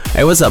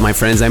Hey, what's up, my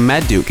friends? I'm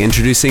Matt Duke,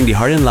 introducing the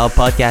Hard and Loud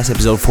Podcast,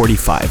 episode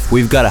 45.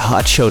 We've got a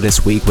hot show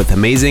this week with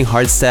amazing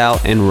hardstyle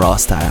and raw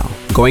style,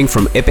 going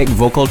from epic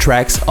vocal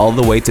tracks all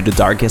the way to the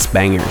darkest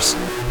bangers.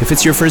 If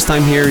it's your first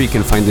time here, you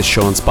can find this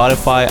show on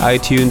Spotify,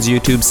 iTunes,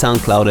 YouTube,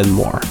 SoundCloud, and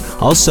more.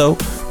 Also,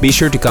 be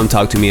sure to come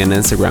talk to me on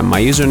Instagram. My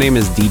username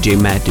is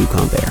DJ Matt Duke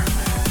on there.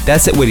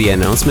 That's it with the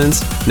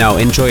announcements. Now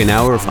enjoy an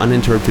hour of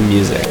uninterrupted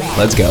music.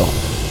 Let's go.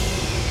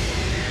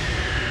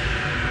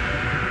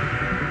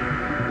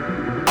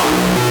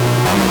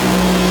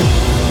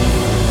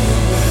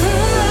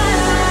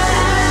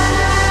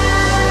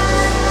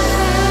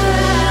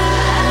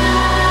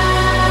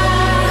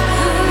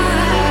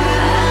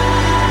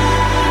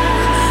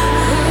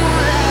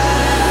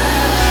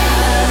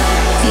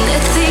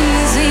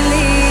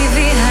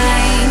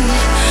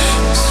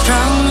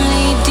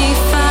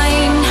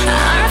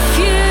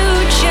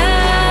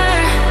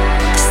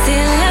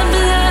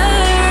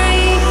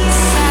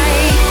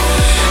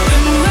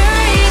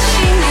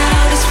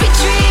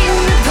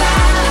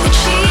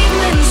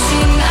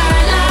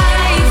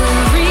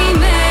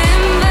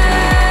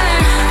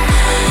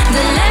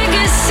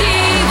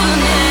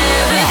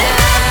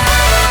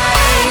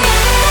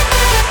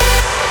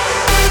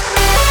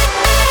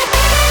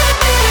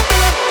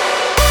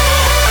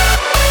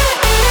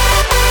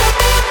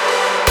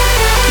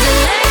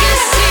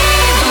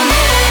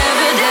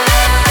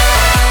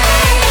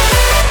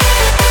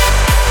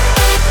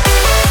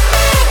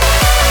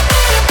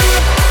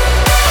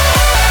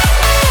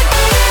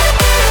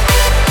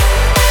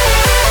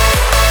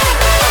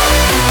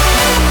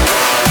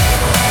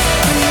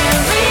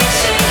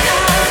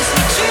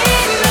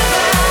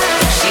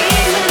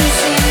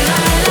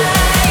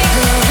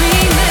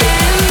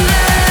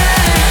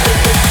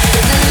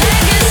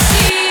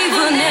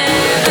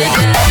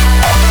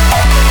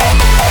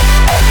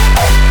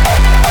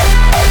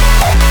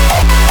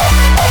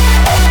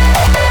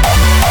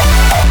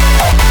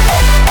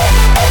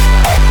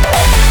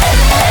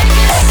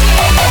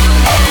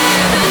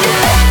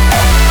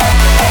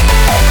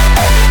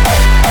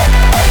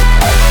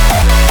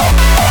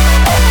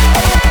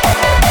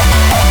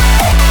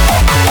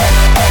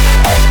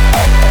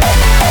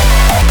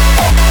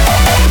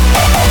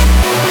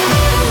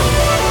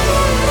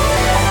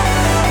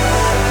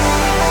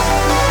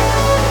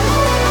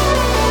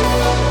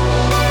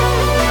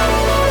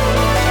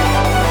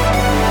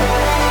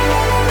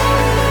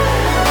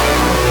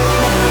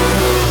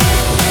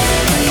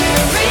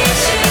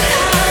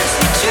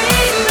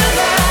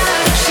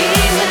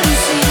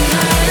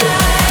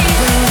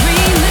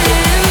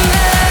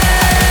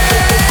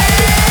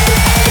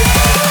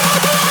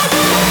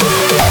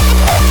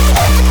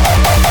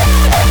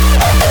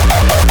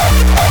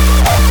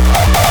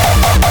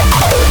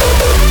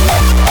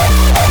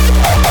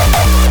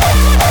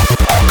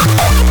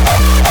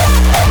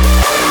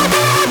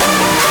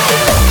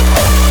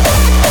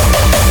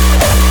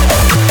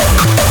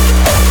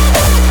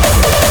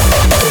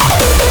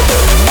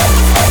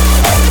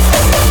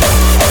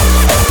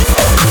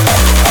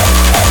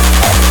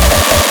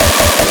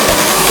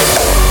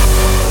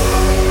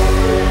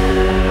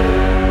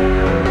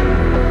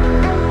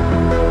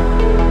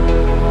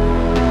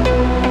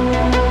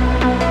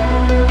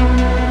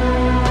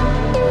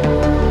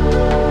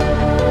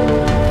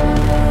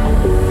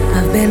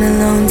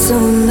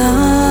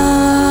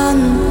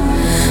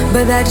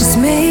 That just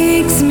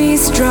makes me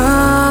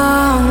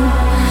strong.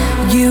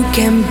 You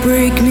can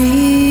break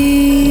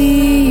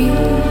me.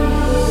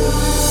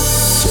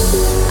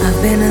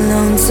 I've been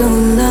alone so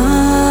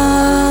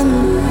long.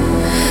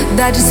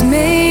 That just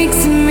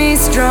makes me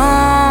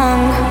strong.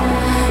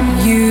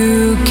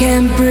 You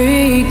can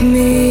break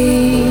me.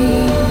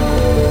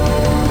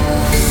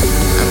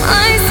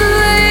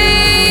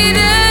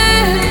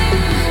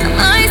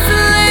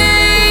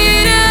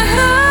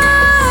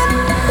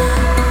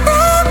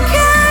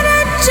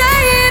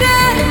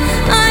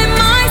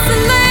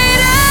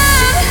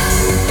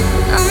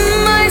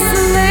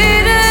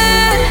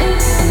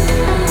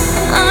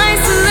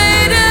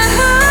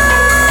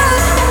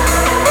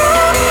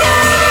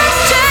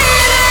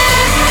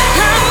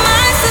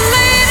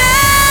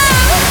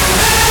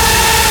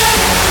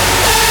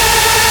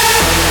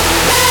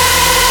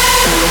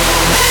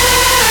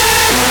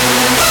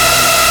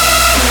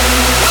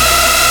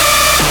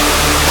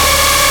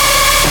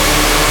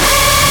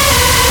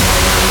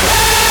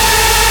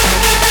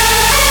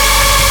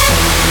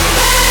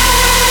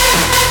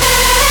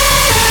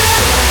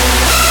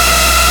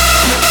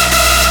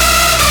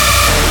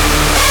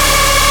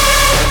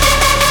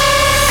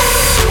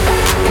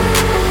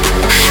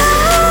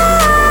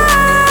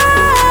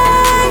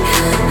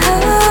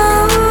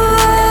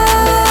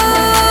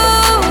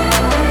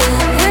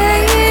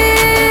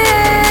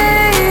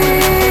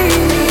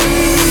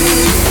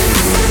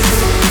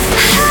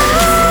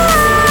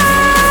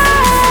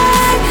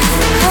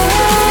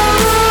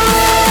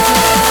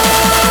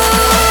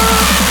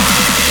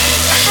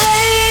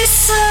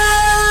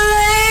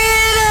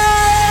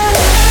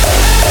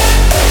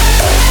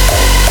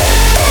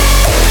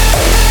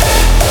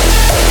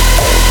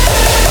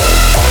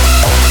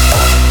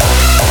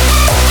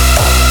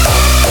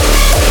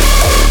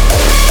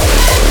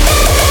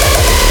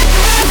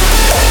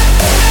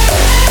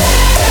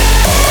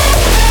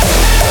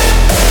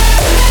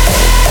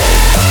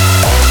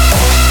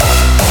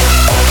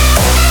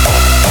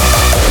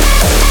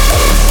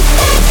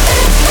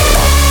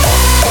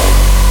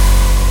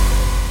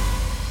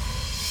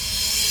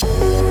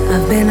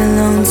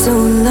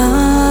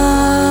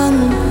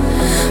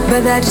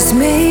 that just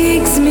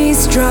makes me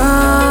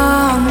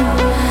strong.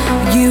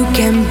 You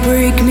can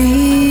break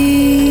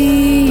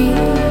me.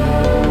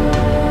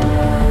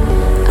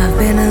 I've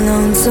been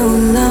alone so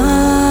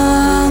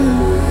long,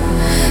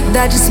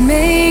 that just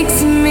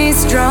makes me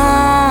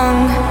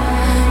strong.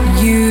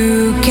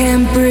 You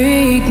can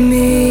break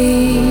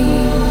me.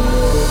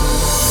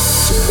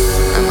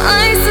 I'm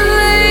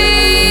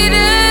isolated,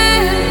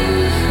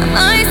 I'm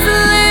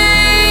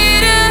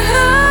isolated,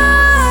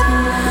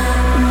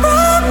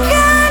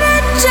 broken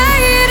and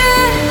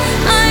jaded.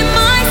 I'm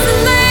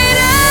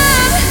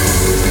isolated,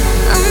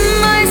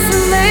 I'm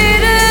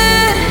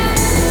isolated,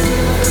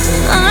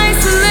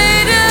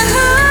 isolated,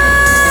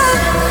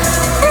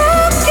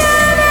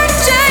 broken and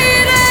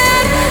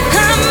jaded.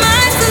 I'm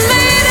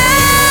isolated.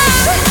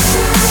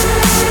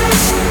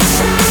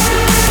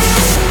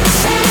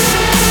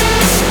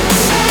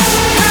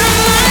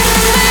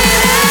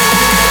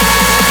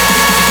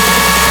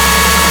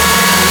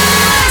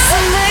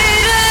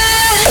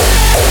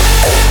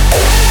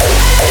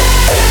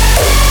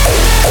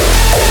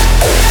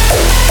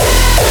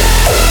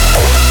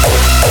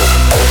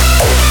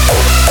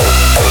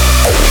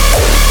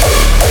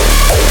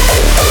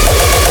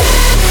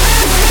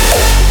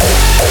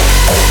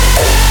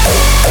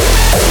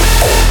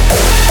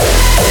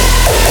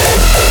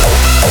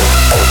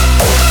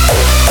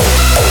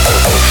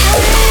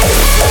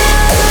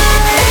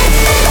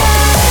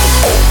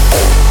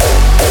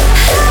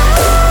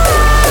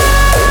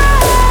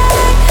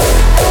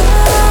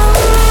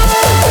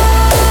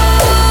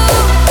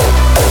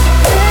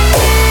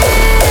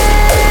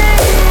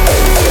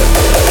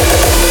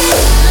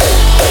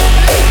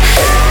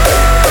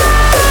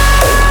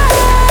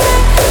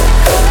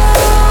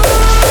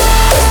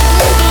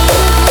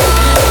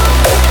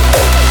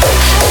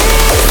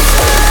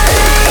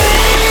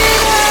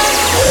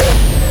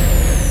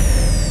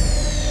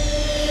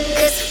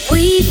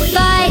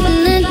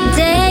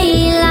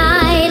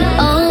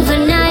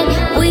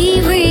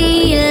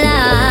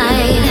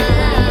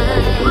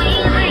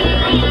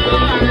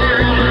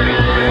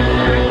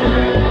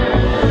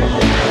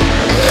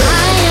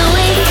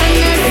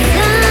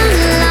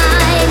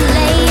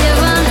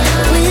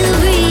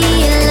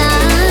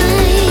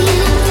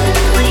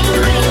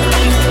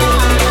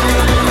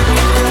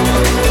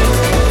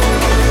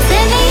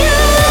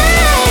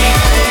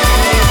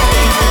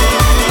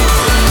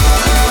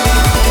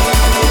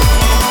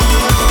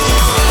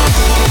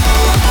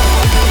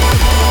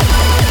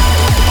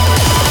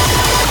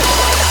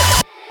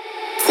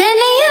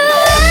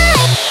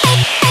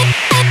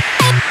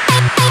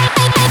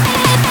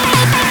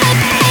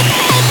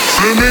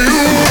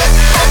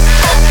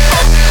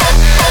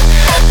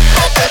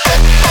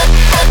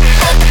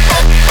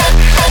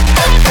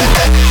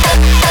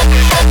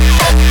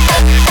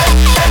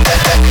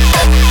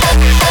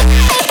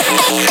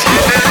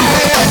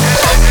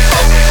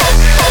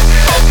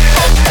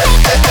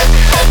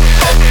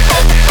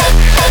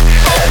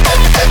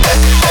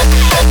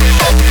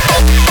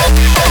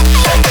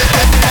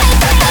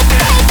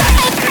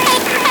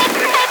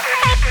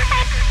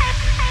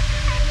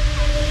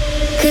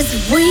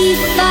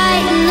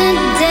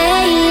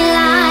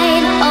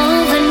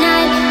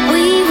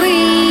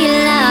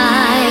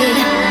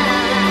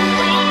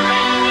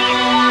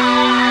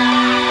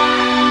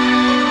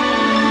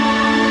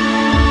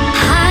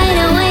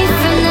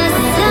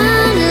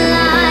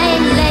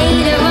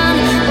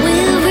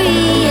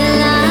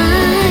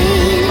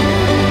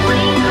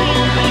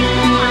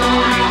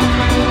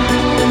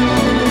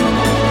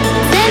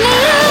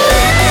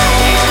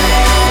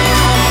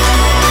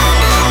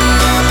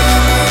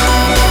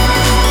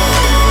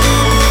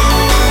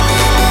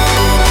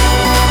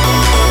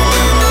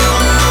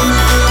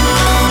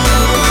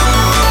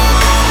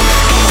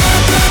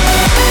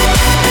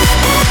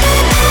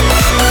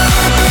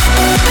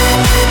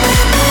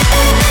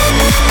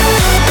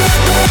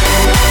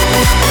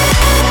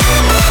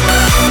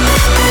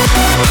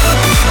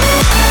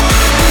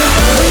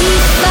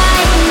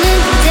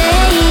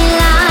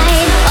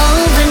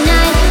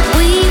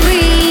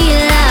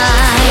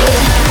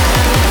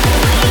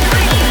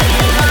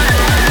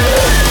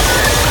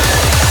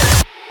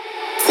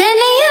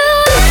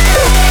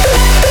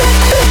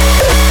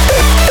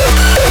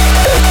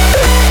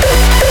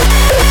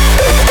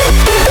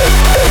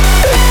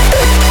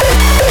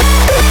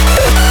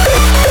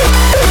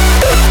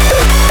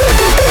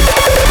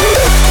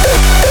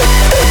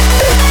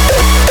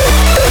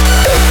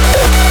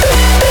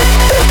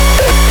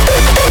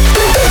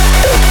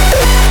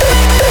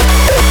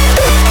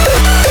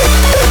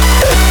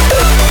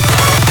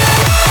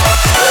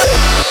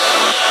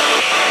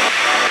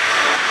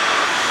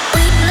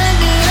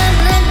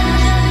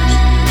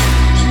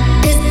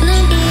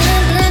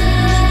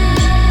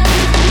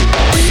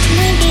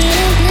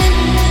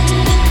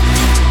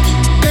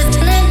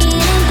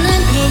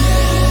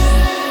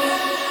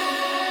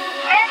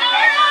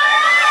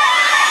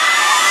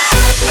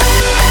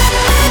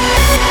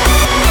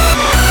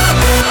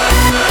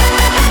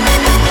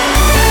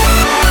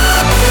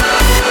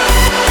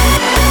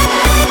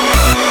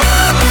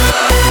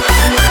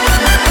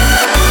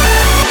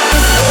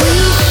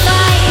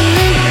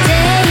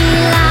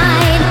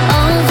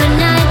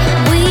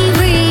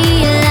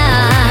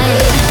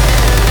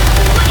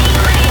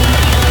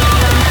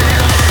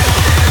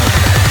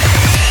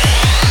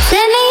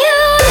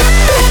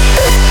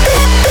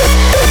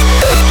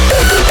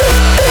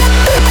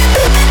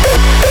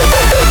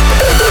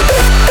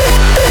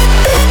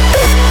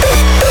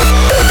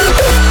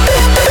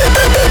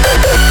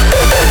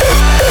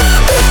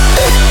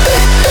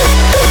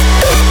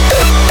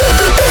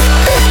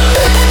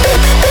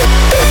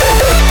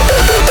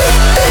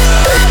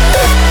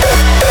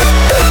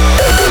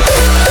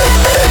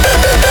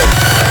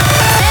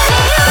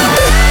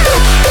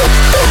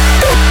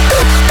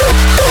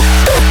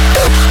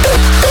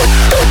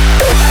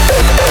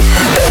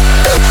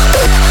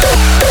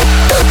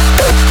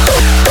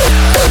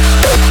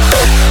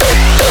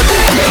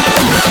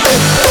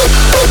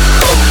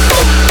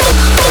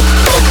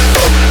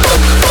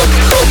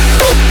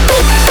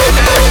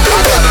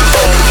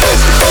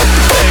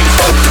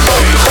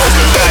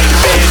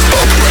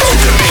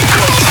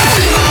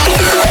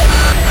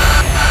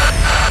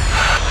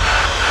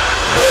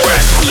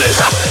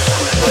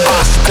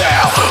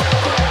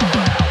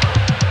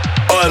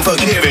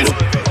 unforgiving,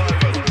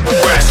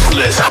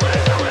 restless,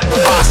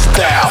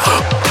 hostile,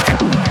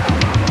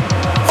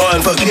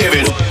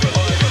 unforgiving,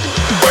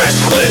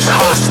 restless,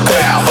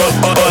 hostile,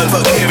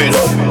 unforgiving,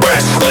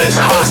 restless,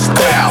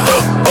 hostile,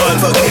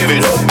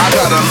 unforgiving. I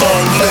got a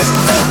long list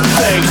of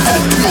things to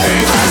do,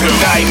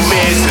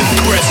 nightmares and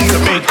threats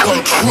to make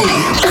come true.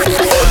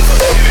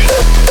 Unforgiving,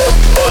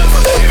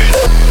 unforgiving,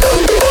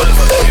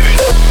 unforgiving,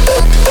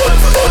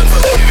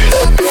 unforgiving,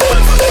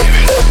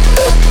 unforgiving,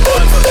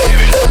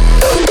 unforgiving,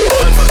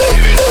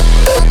 unforgiving,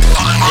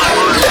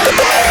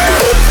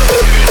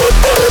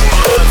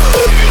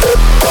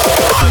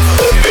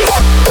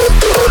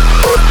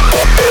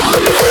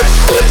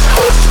 restless,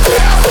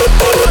 hostile,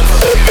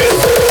 unforgiving,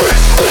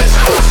 restless,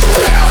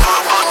 hostile,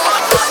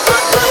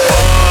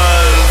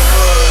 unforgiving.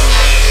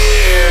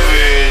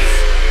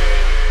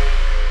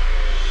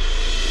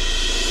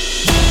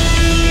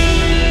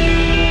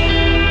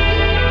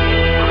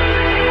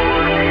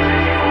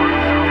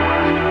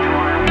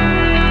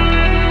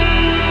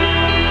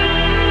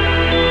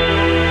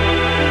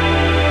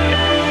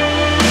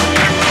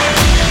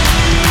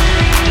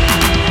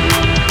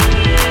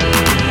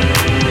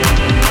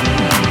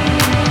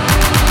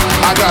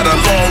 I got a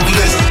long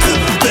list of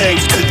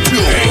things to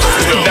do,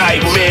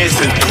 nightmares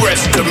and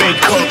threats to make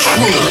come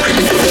true.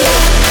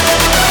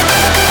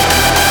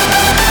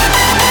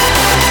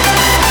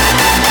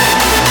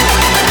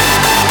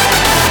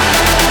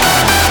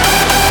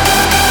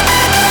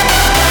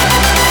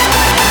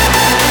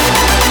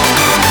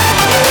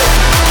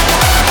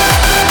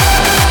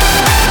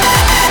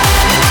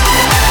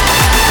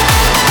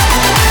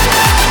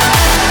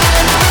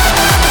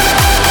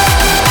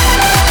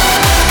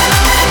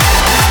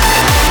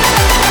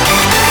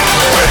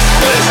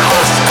 Restless,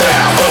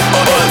 hostile,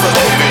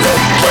 unforgiving,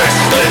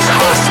 restless,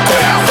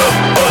 hostile,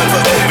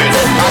 unforgiving.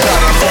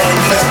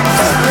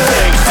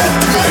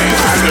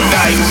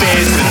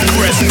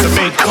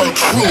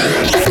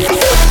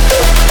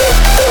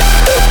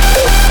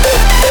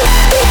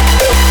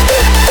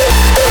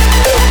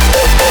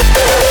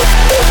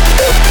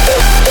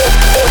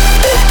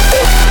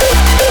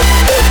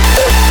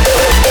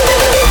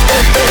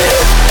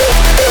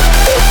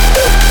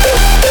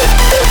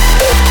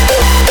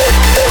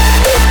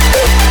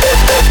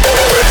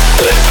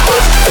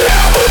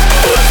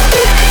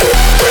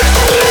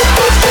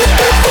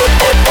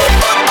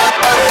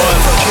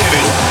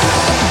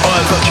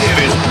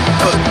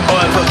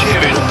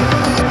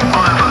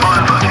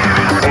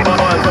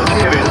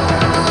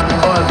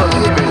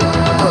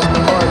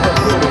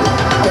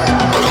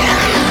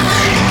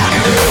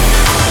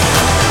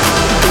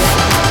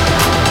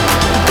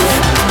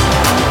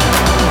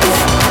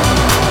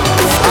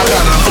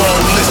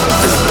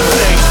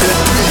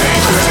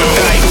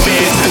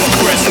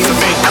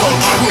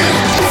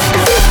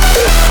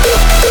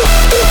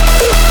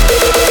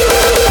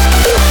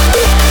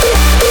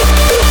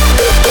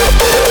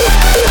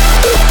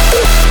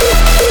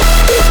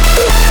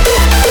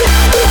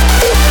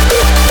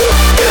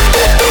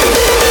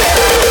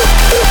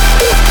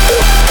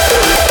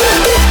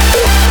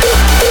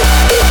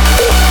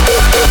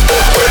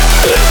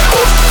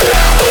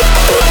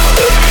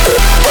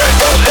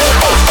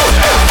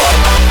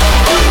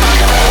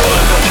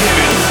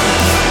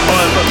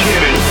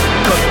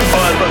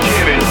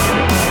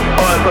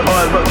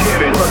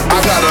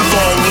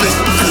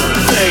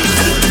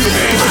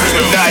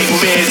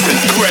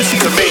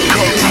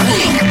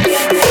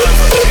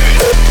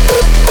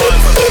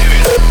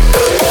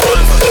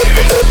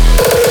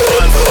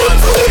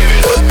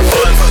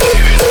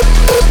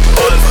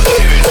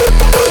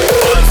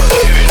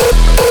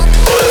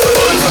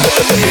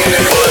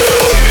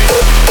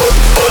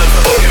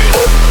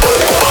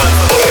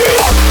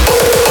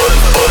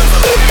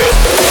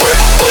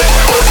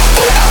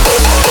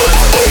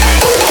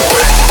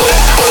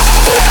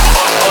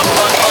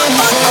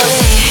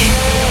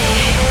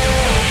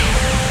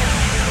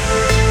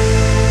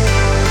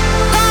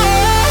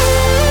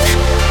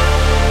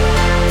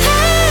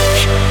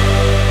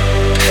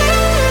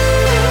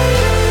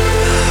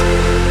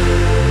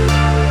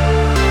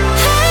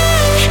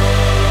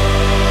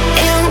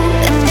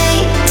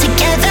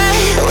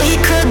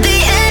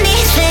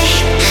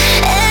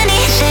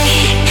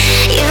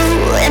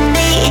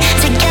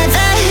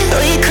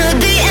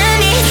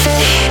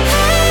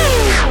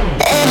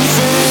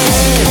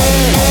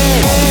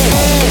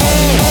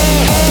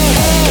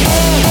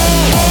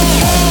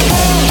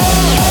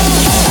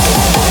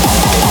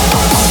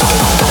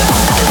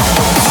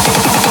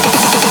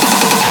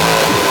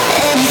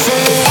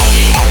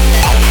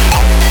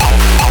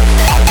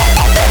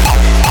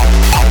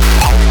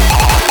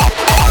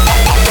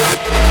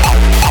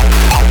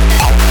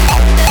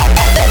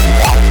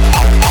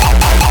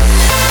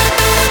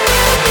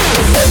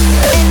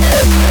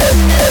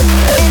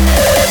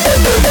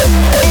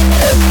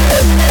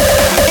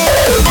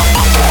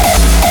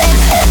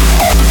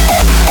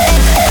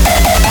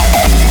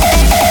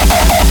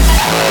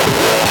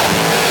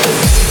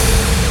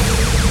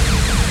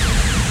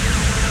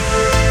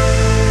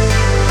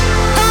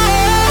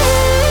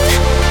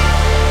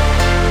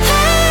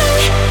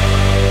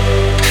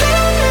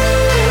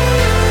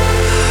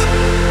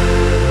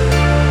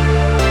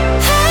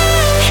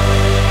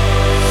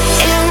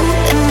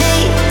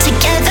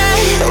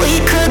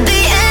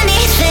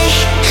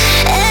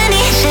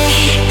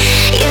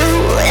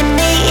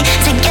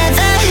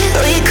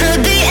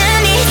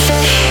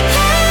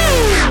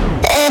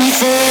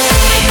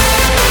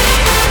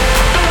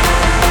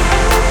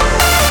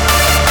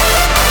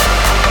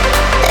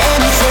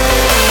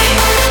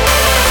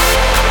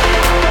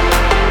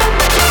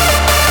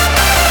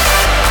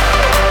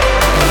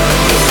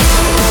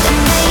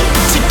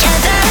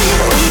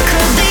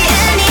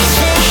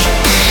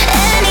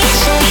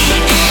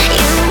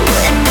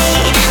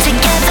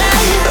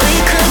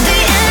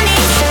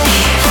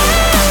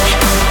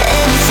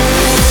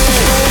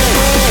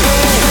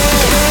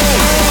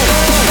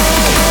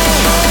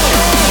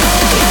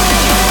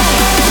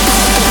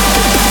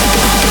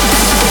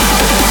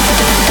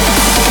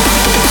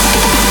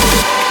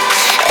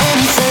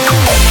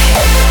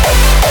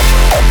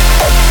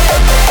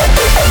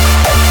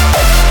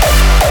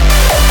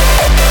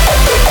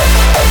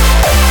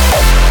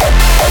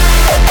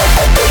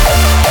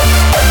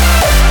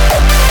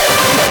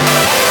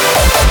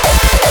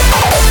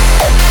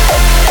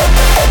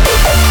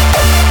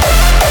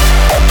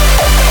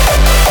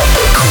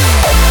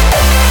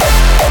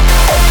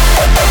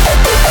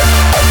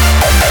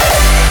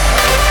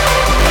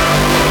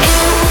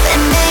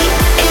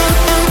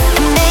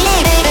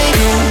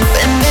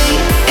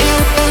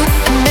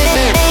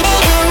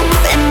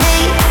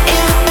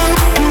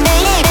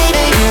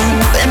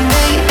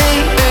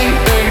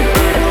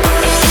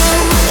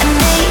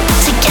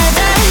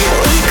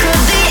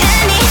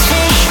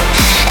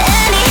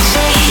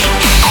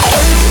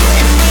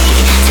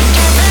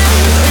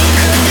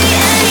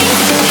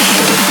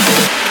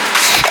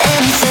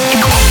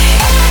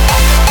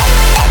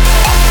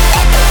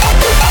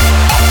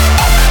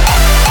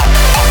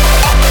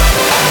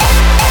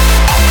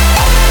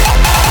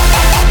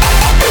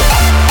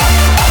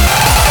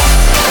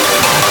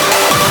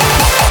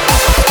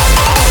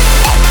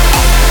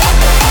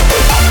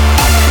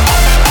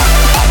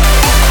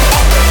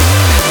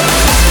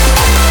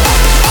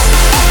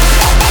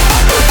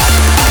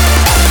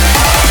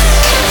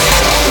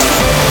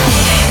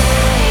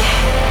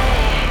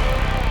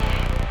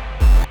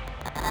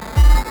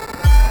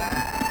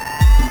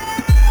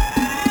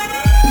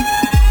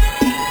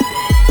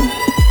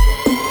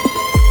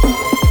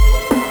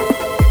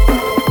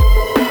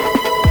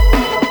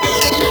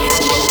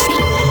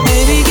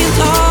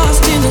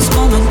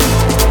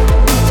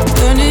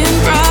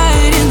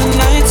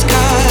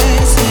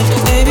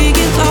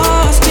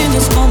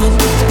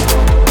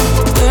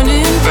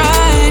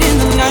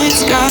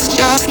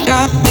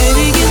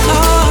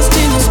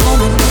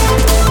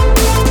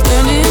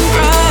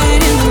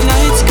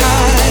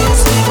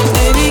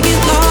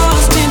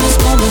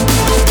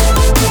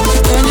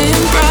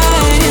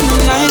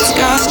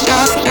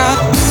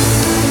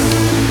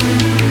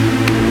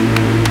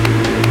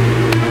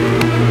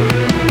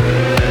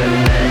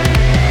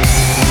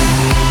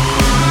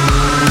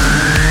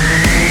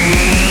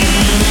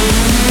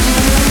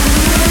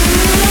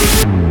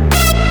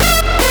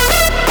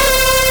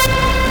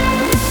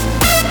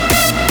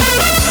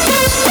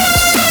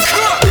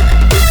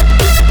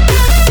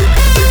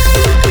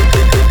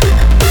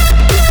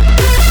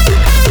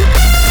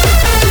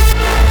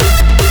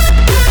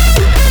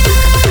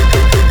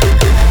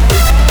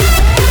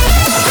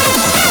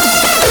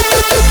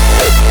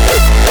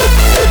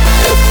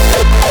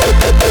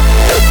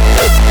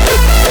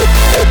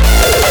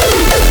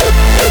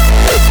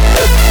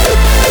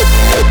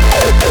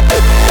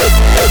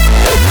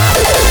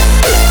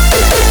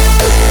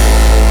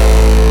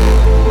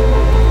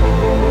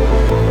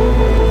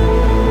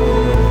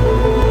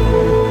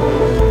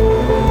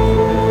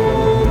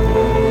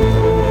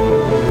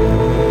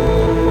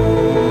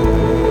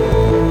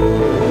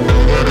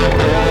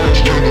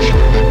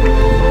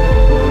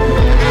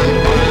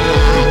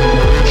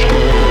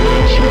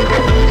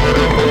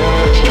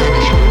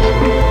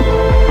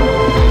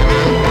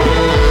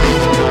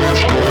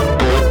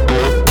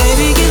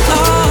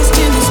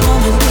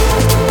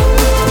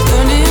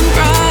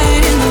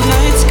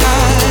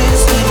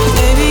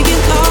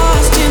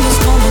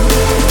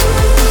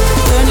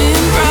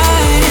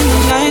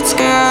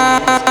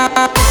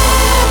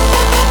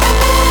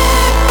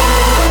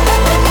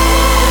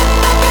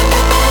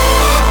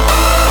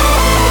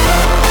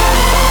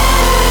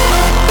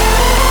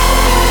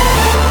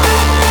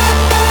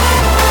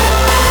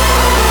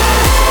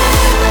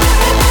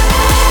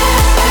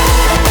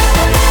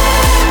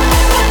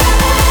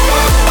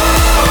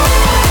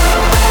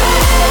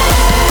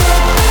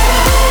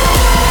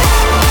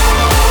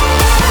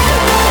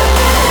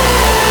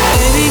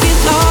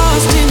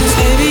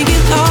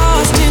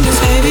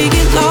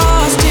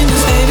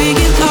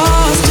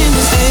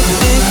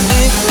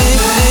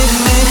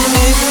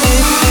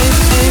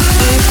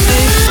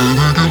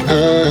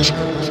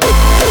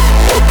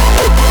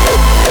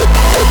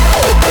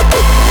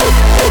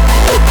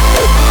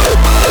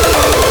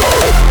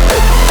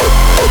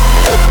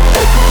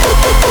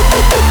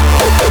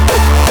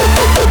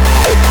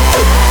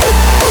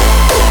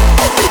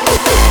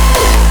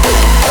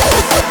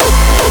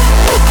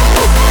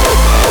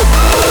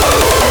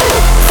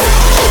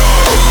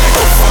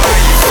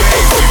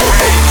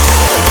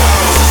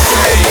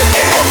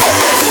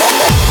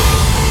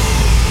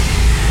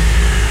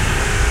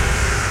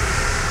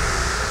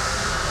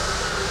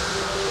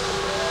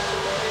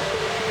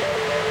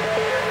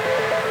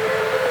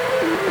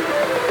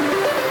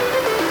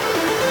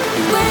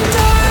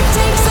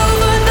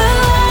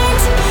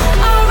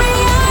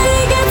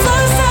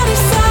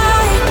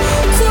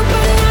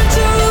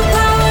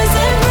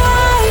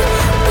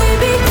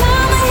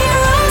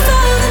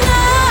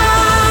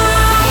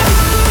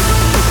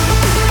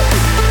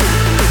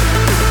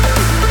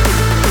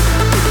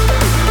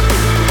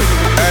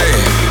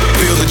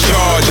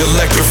 charge,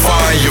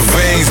 electrifying your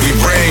veins. We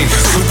reign,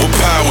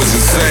 superpowers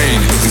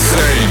insane,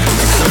 insane,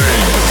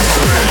 insane,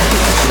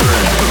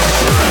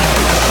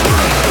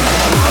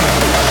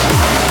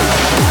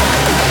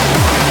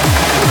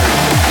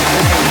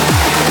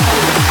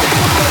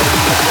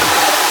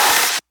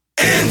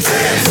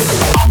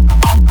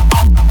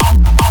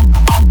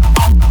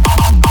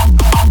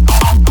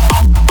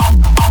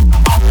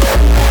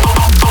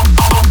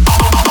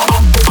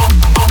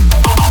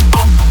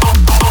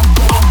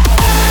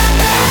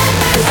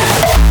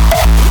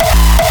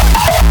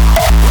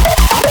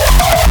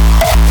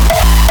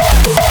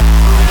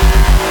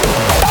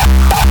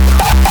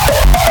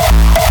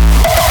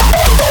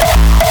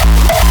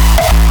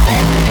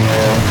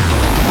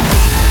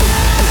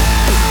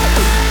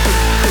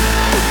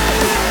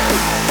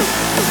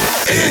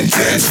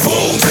 intense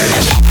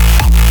voltage.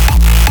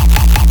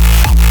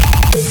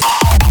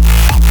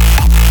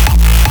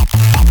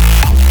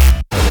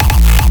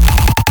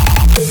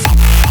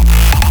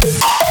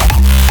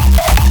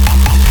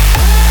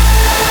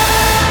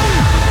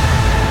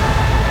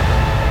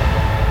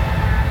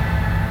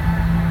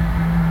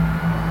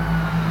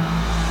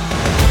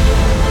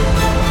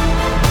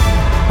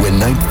 When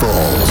night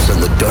falls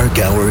and the dark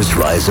hours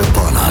rise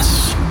upon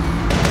us,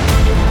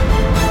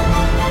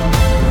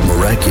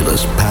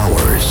 miraculous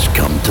powers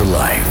come to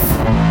life.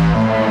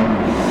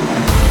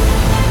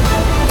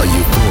 A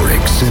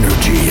euphoric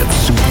synergy of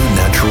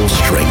supernatural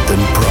strength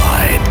and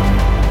pride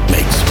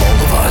makes all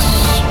of us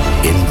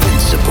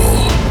invincible.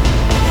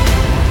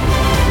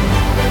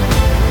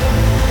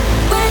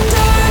 When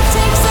dark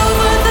takes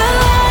over the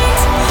light,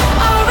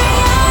 our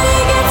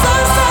reality gets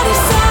all set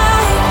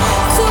aside.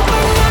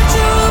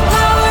 Supernatural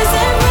powers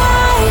and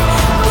might,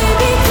 we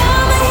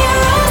become the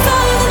heroes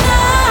of the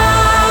night.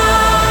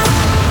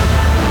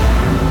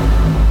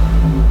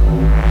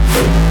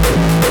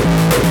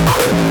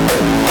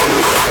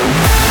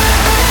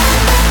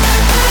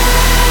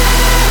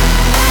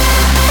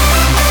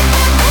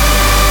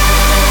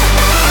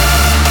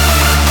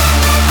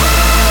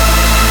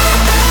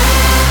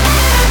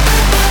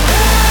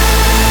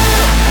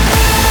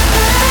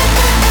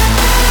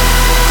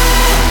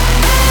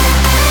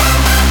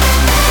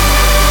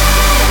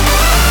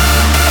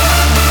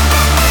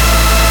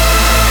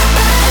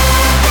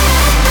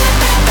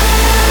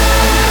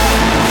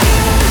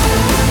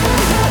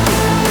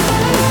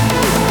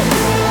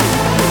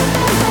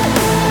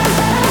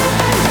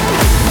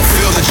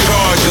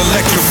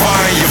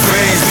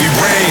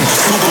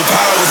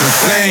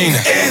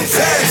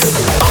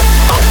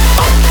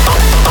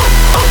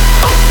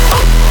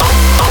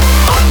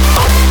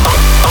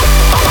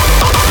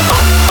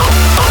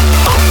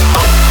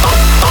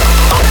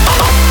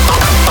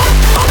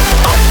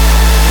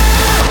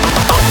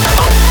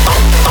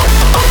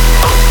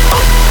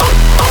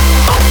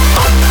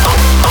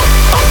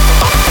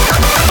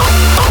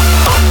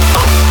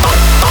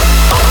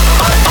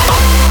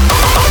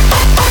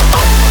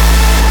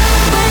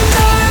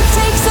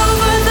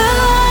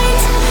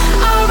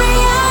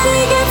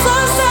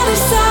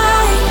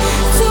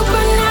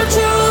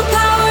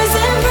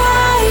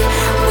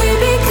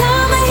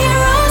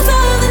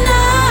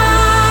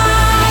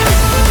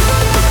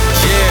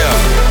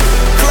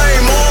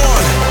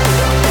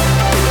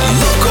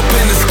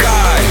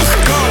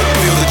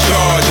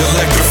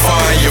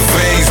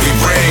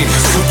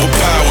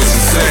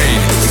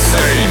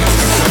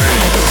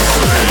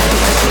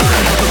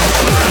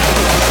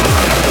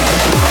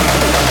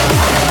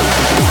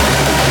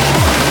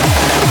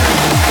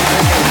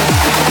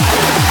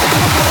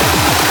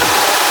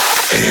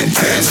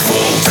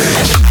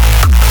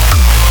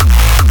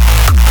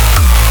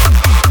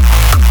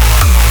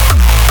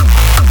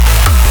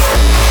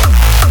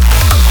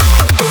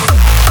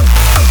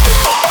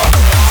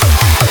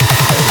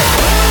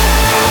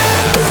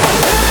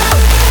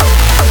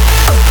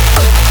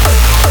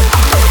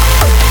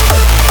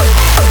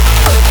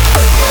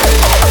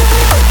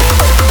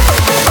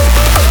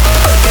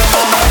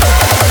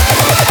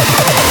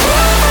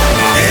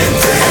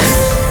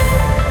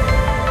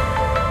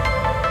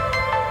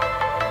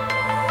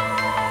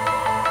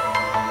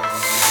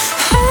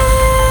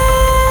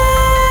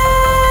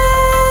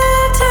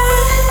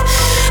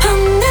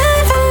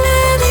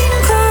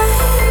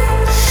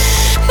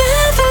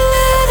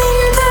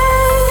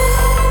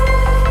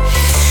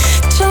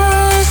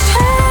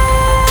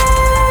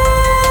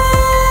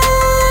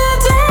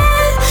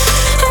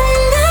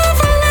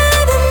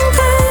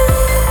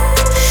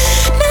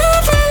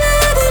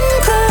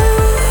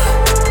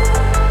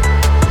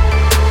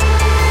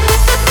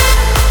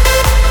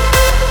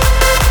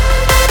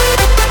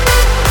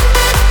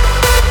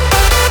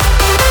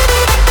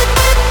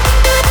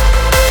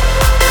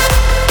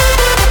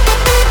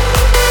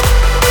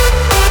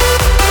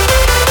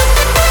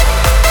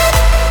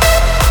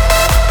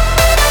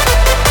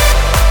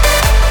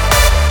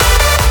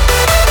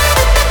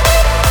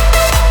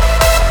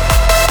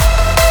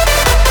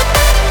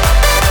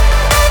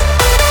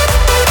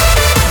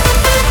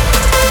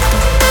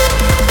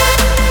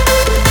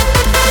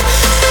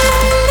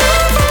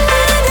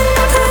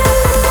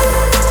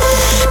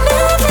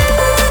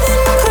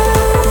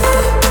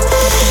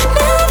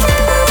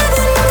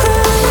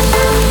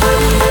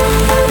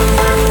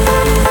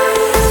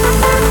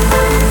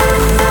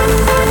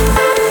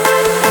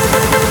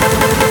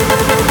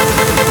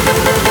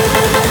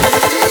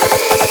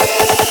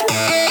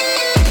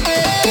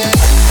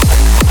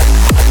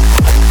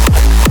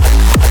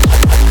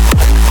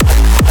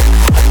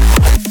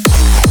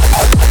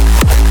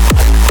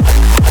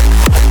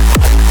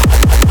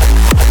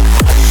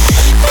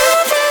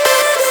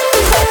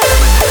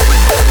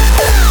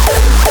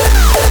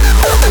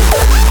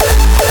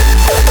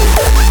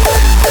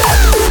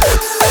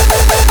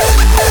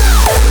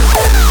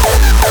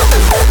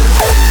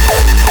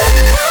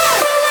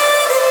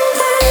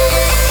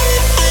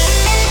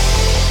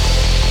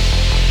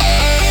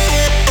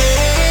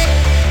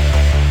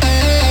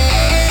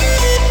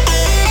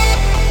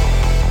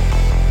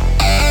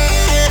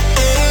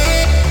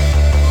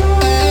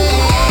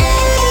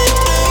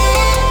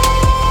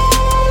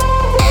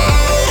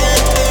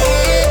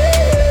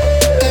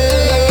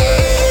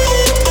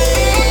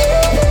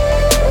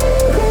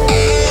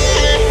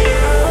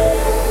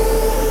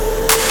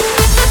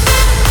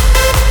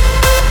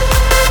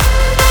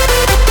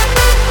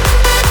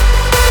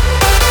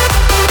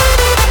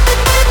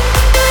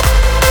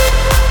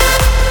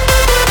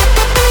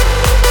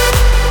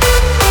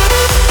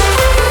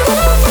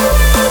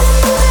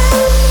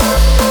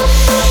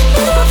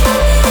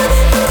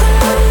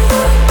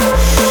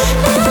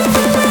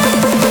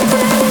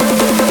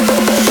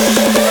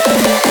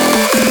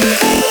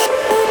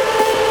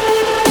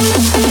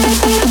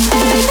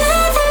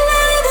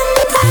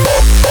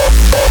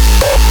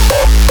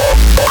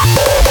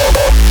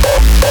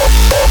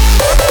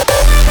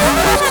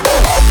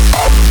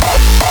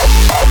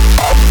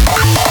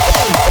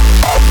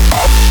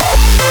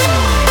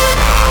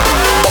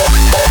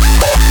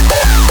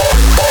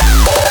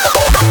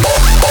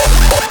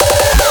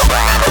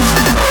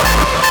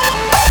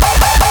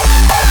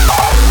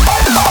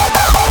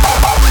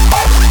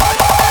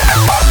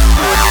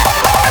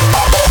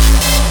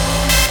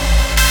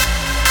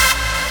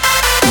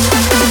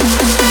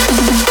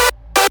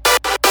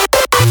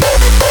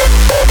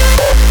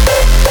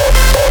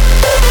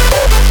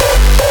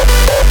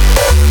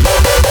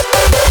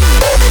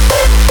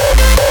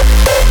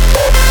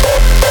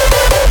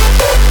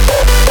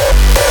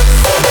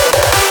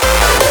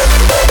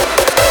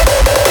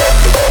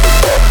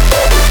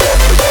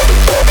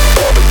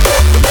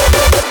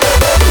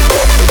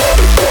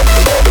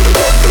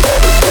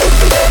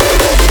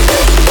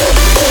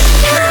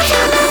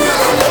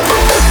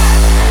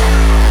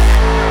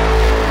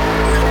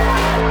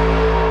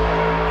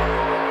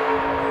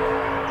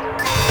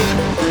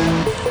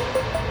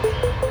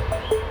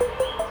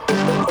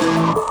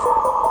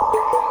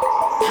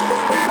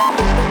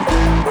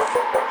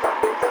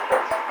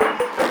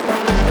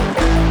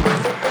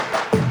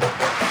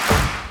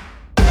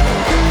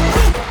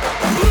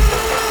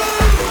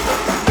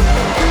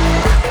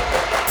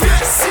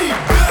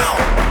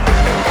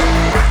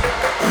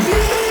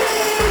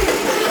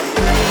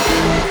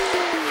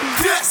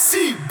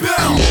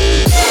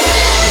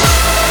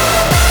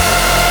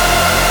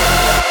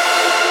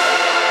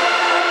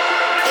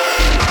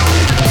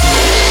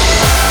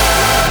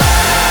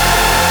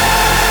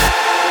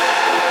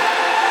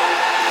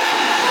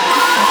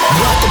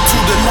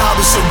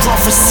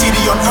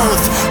 city on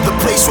earth, the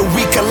place where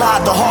we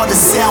collide, the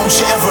hardest sounds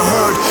you ever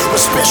heard.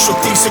 Where special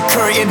things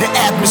occur in the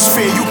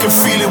atmosphere, you can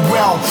feel it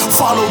well.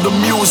 Follow the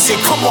music,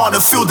 come on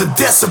and feel the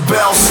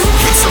decibels.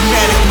 It's a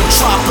manic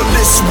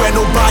metropolis where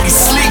nobody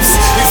sleeps.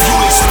 If you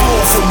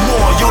explore for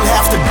more, you'll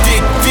have to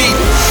dig deep.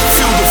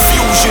 Feel the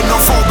fusion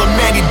of all the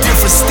many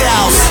different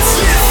styles.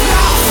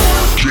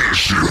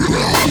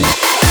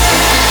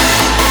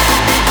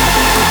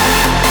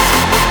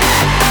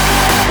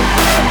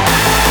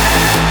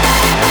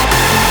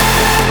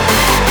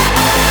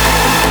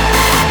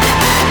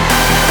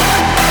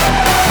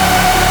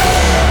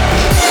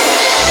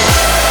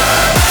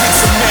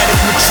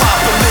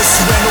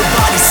 Where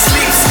nobody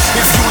sleeps.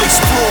 If you'll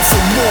explore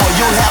for more,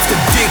 you'll have to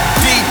dig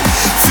deep.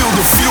 Feel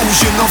the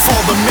fusion of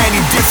all the many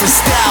different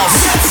styles.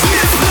 Let's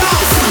live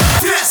life with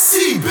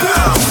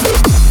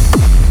Decibel.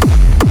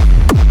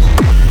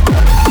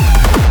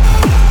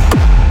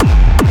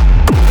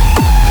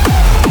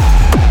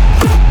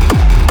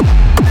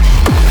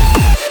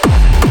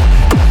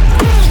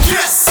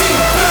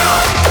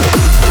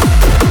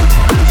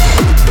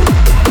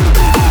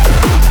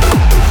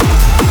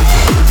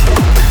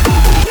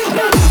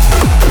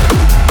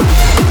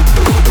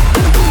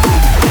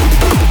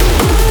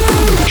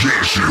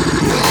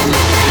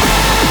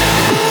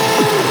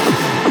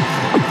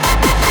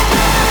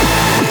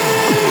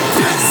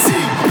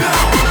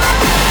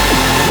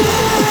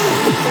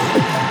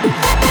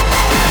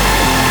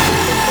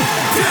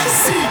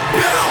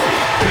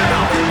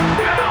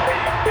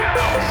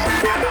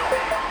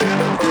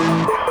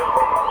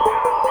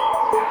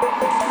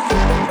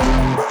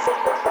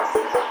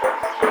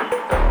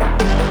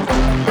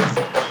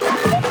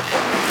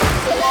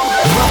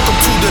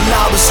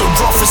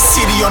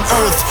 City on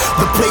earth,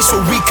 the place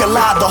where we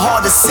collide, the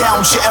hardest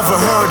sounds you ever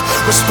heard.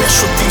 Where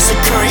special things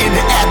occur in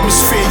the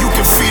atmosphere, you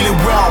can feel it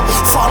well.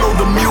 Follow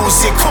the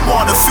music, come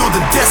on and feel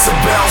the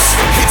decibels.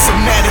 It's a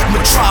manic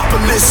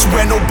metropolis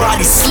where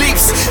nobody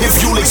sleeps.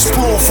 If you'll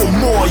explore for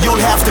more,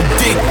 you'll have to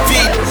dig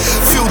deep.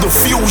 Feel the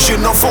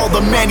fusion of all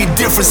the many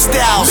different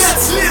styles.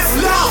 Let's live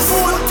life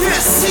for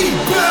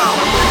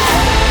Decibel.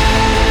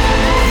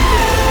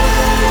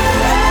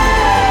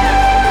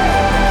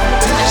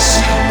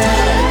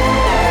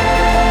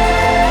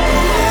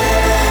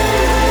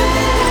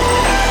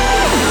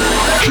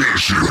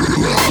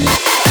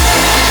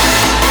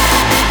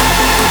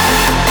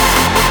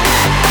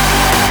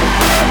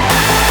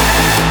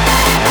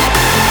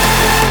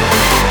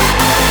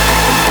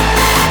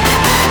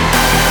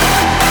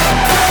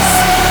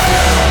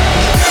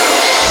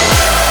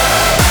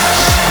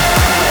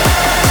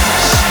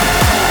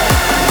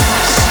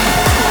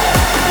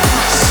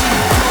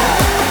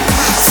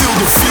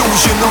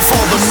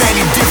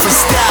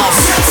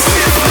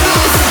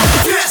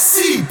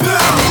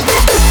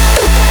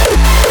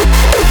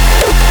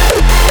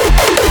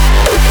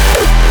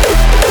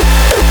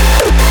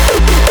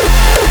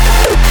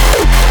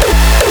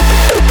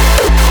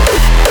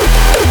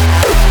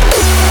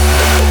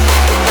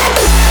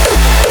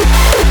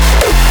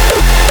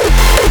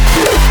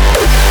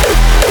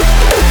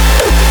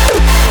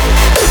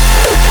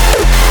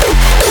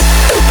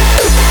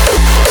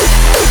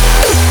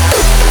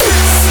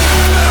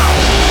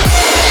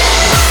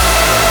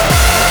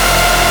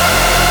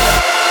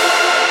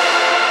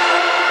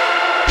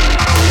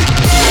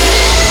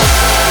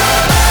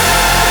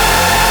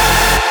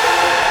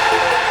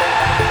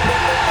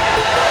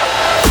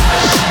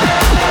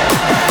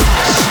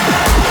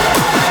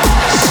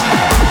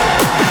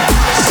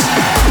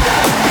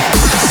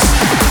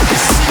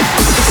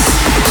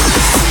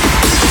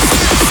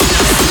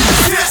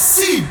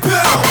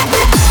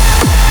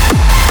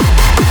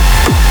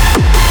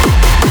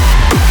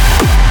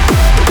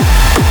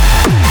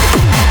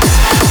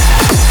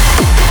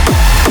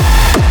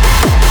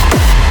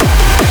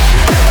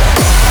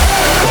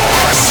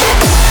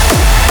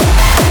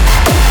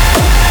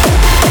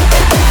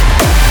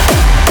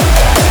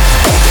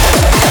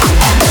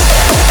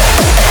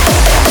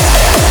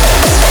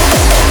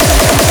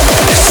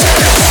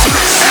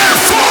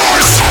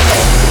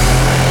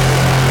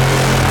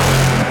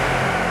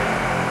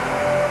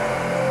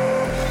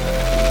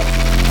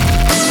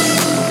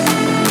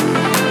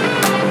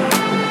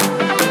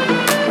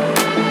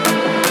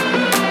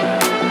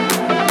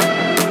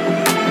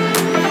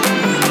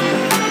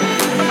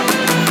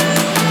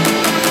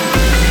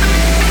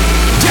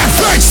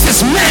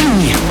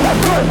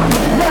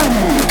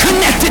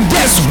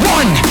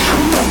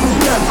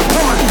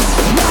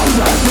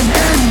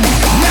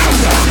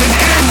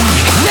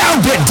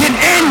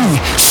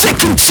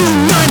 to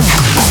none.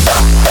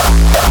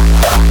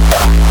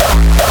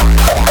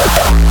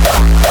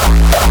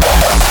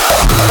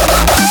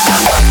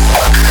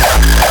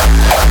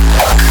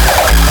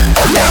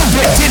 Now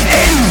let it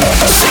end.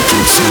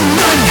 Second to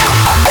none.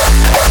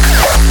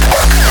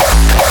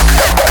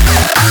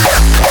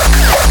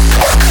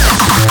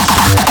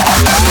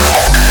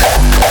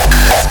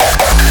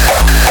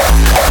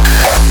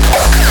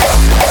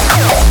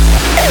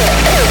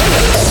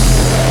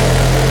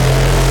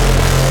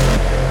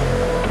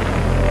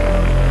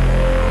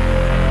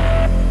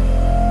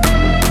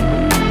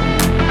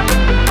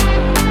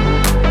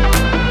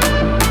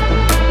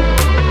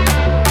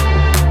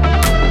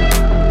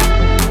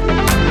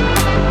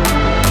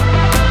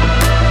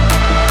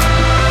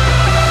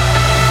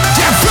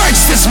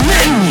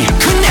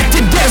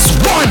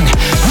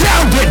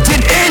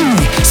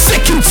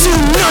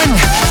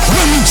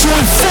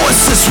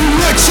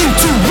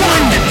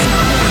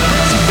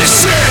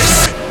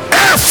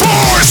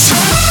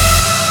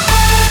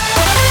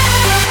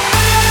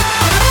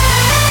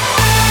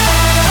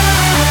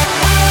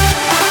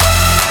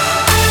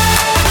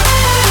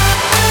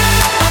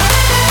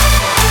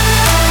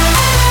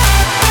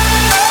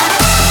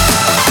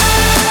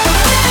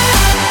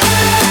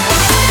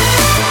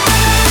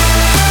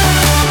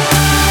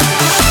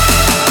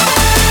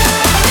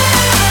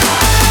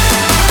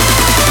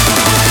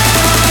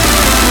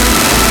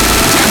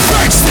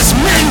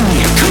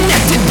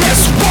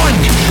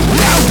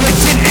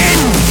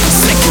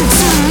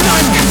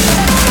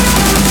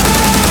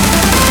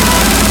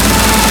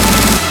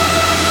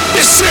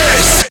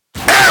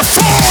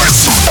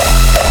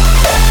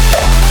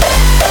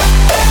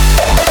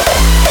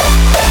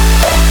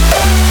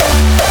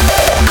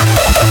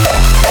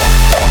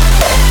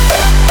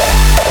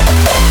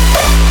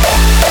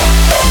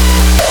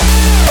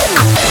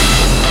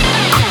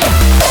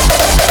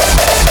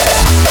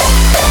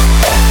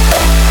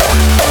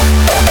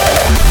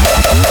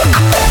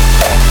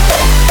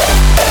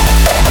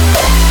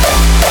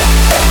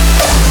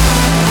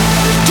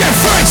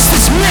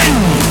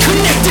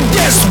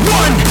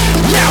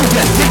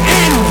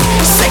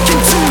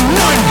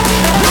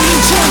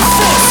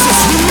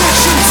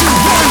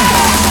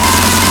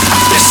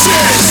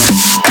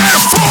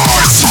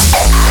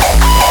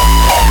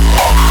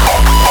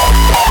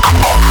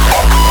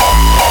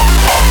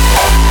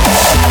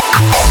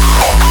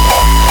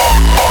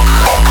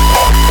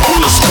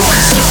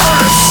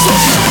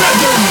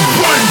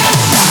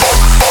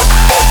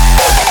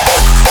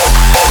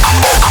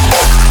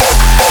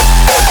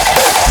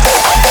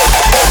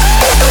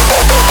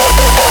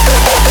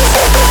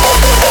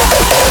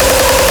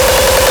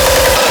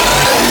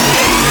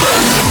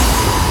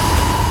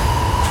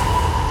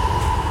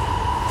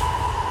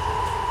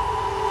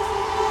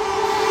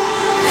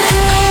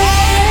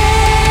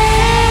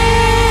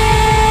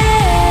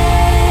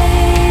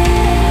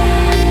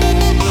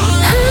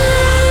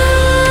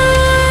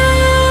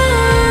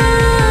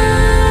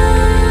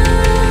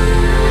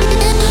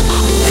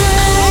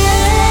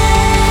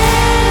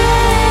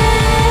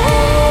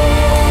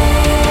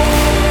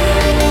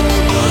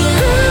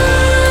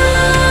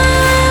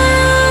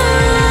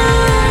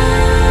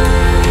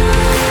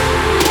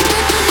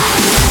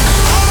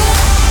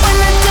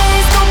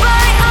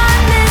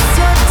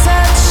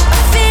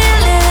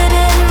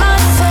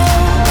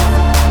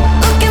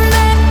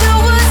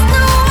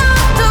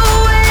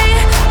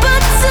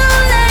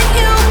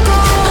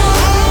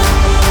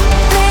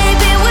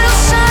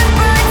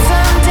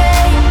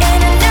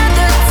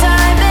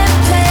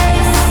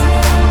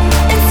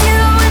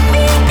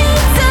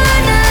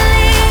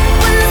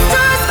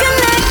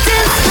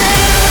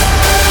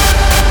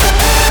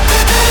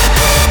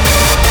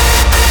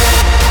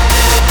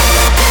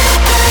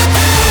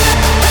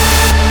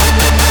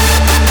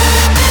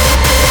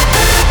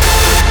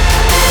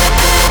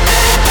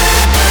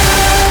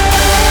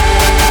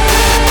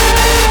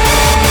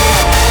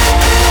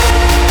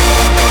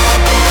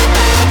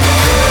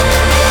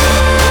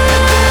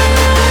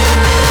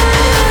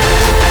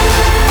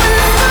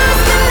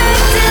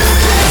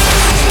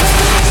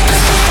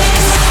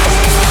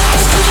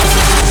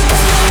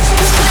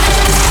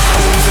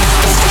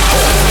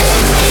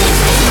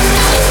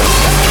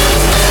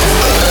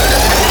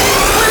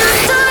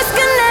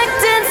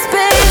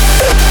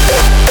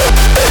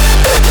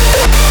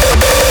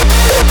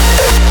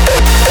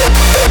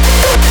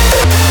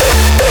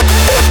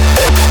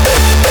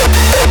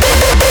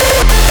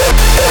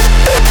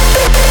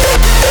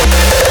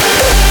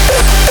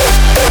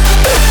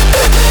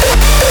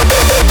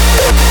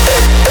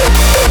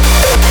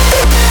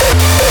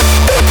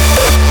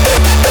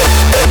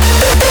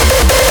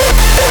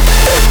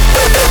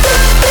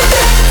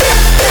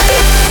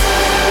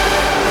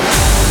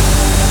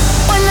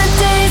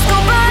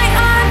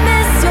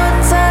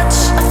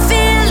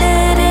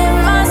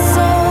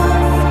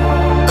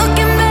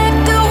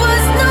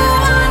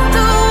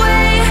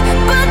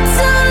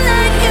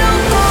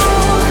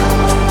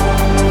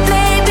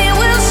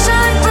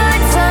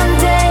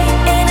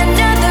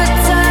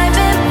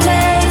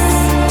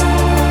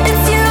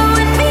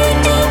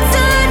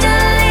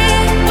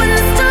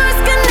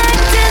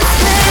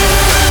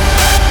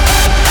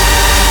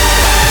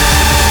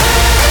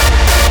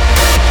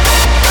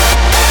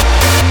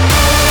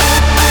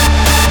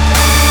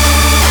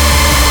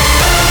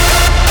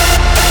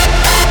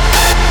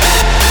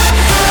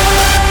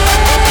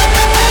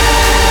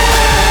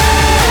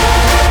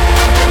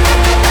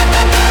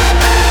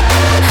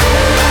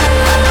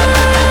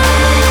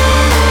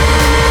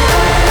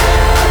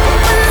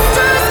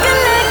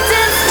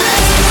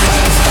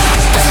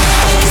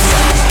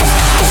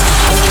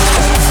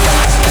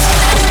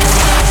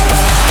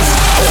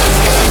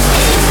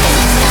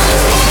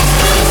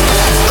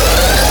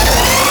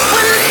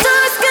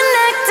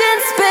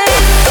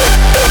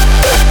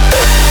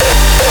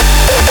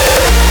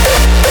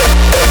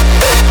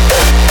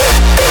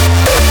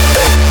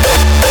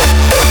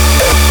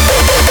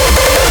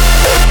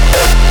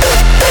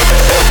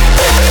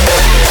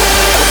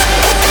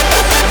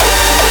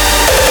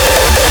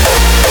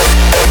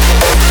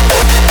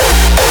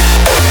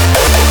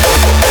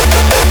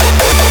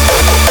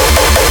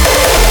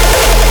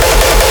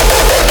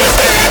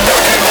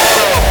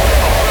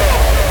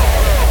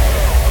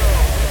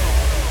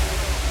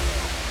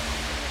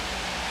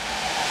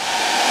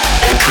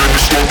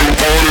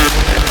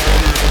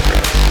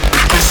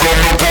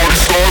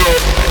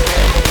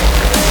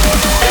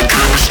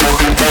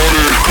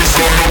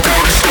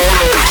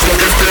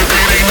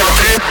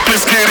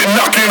 Let's get it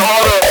knocking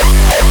harder.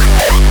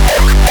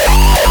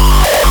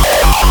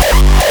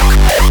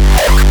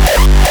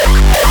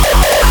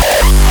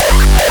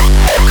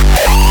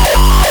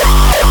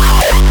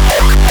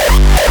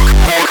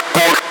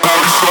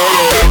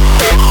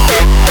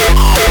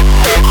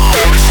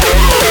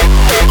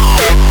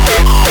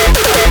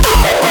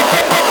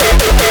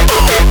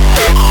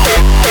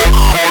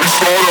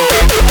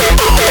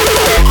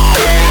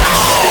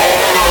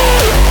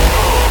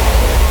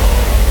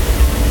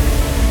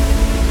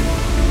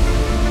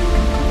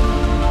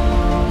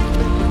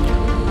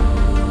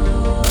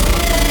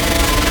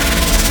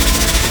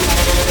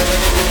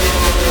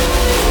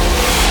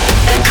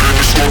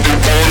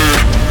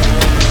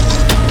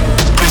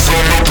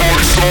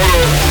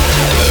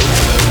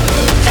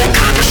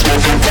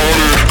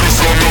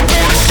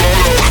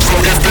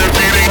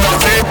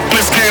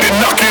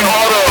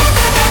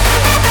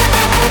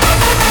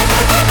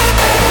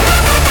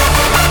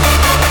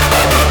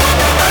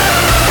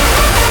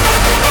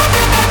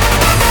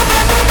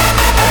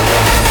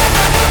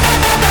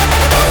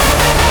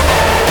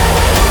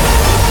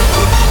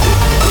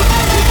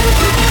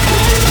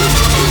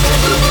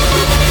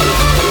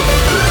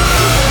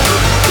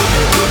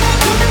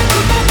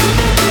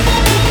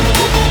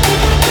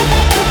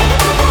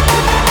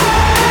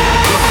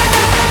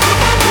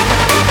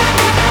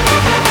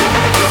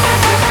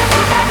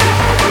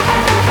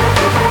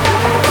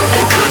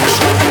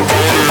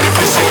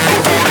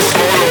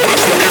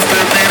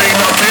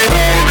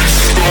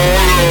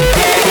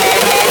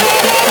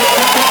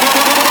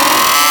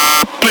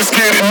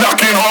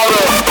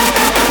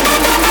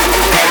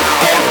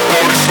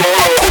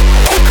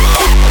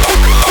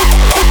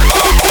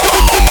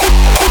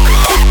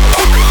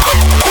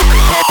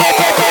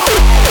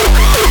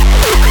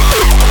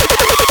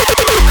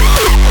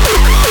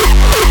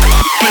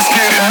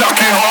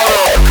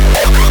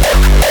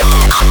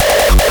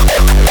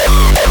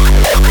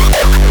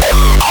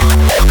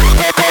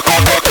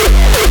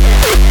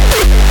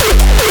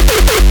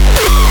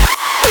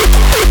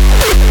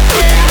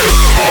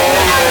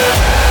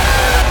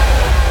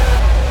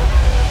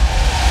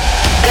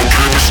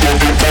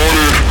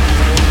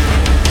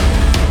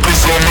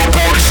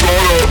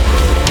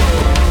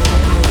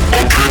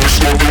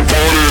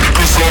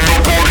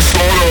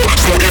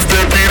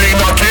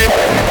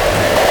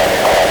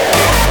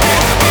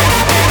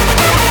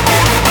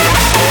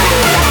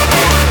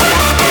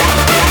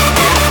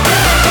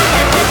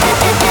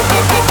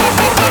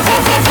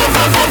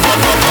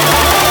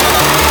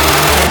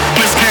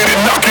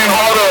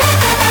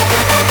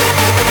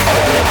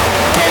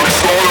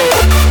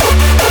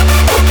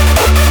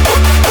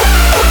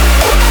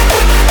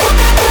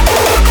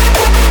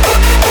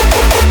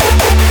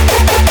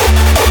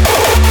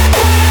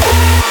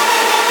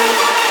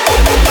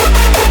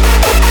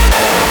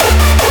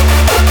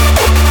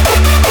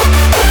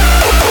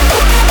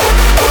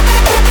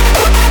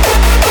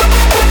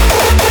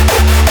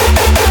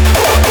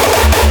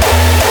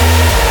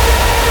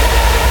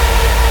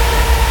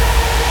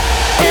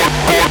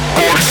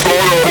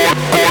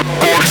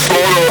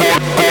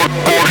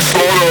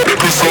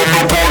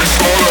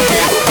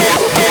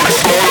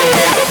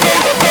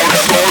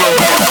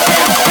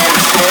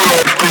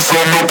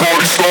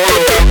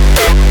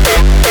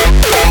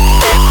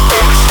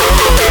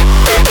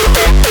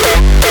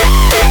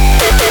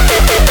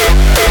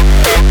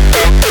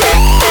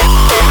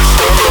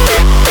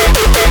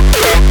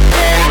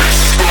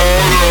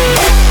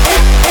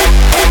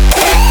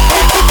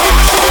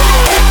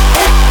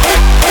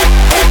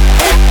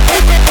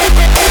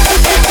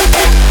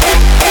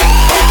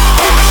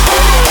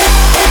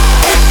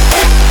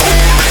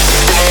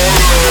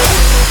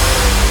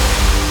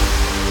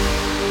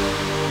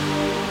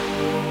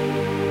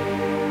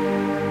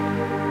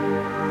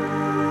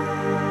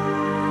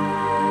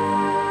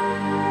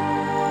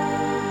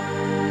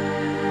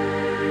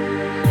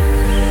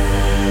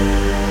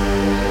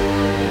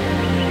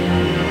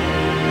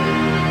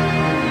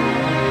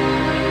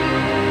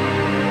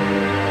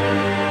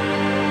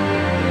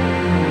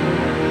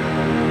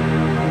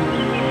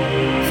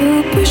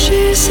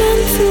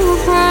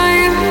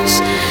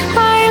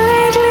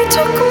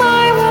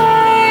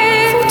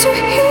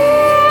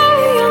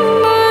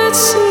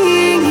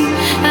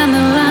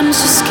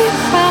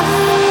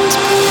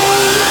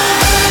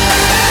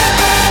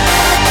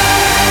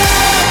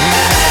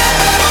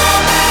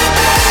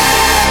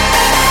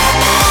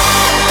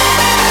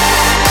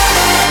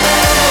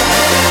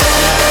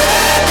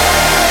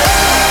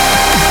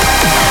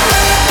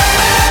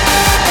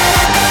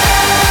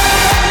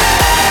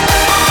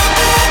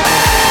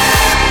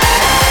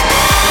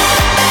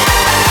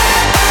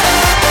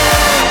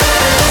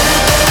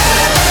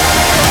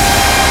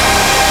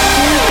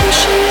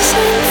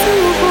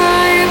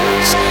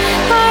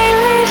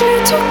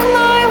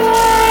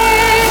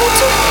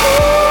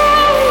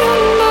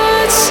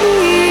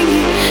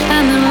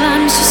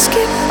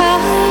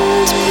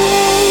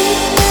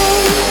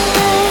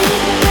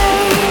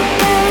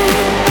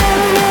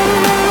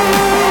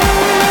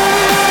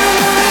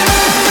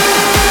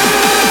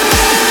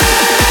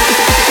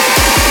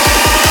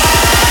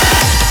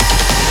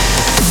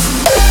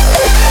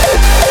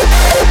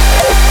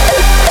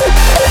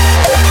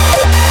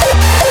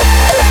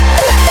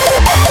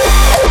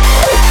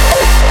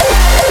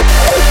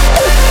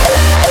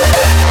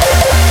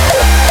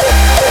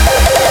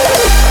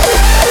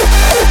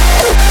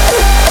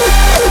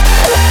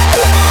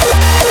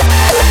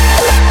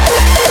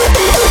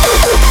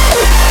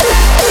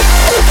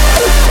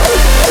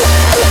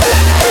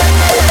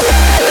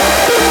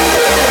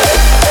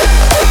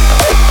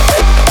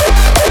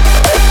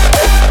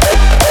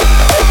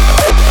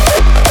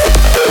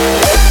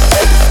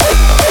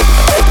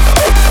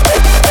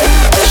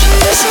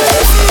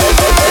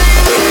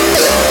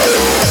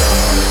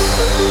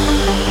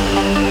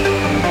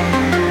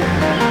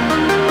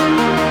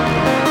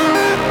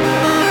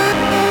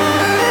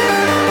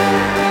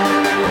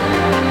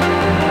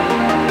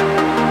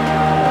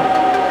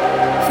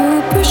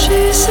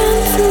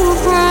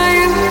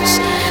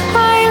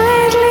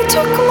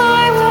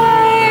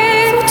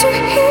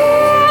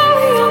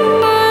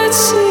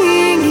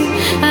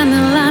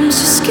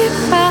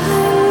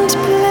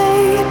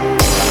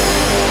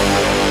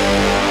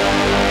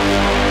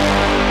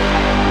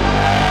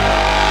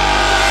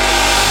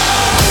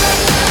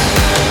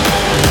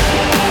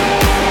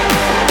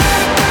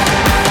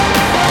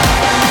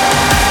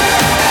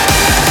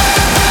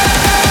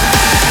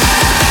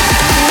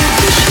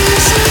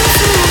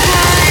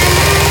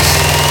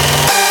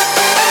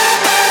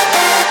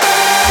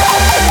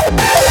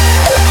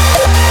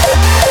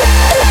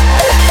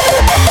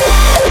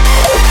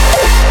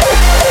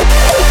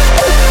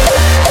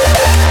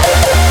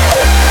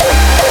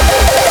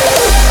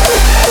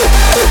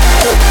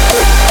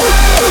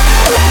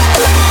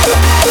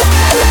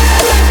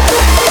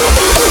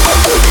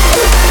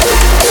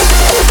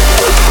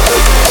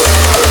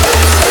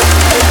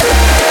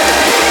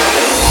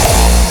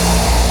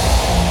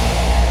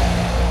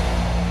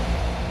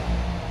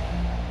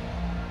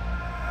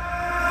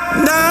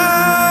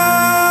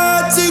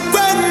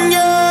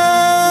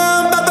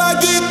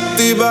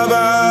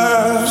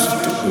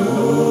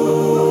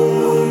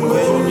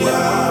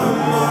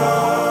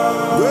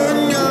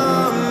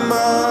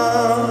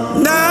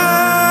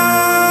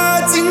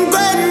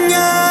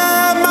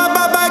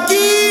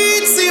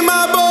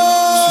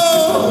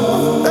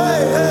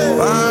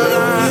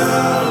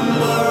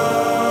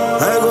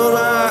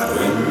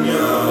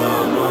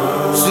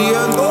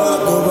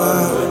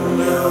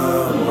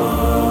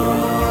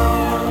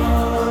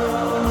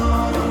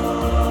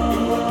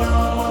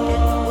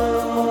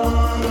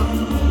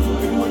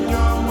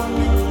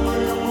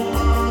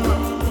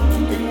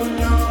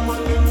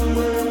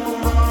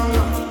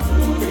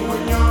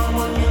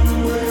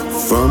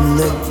 On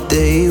the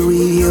day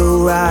we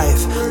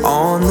arrive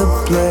on the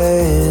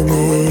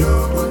planet,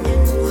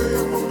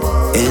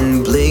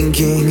 and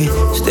blinking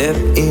step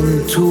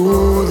into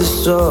the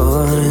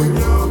sun,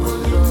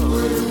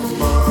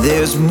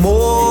 there's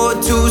more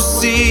to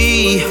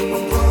see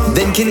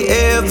than can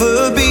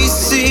ever be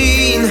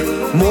seen,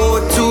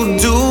 more to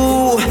do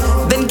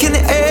than can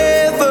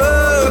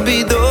ever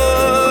be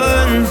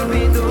done.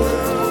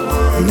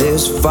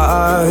 There's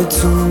far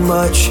too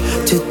much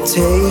to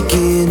take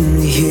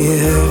in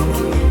here,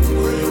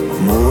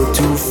 more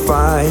to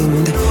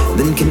find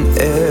than can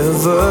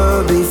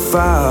ever be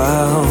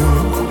found.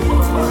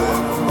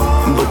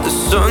 But the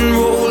sun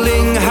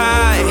rolling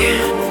high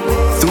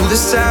through the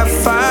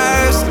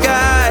sapphire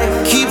sky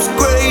keeps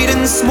great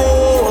and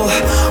small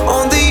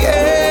on the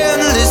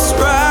endless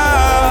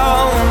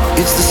round.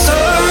 It's the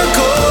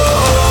circle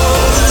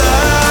of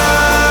life,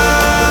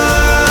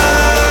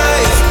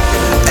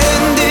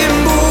 and it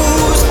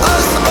moves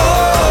us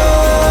all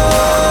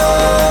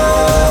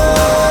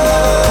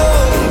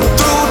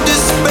through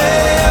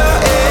despair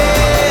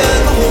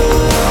and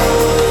hope,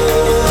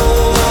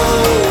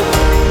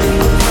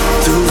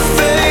 through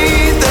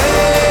faith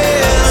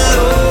and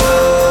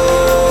love,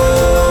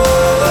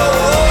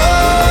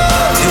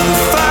 till we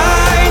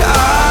find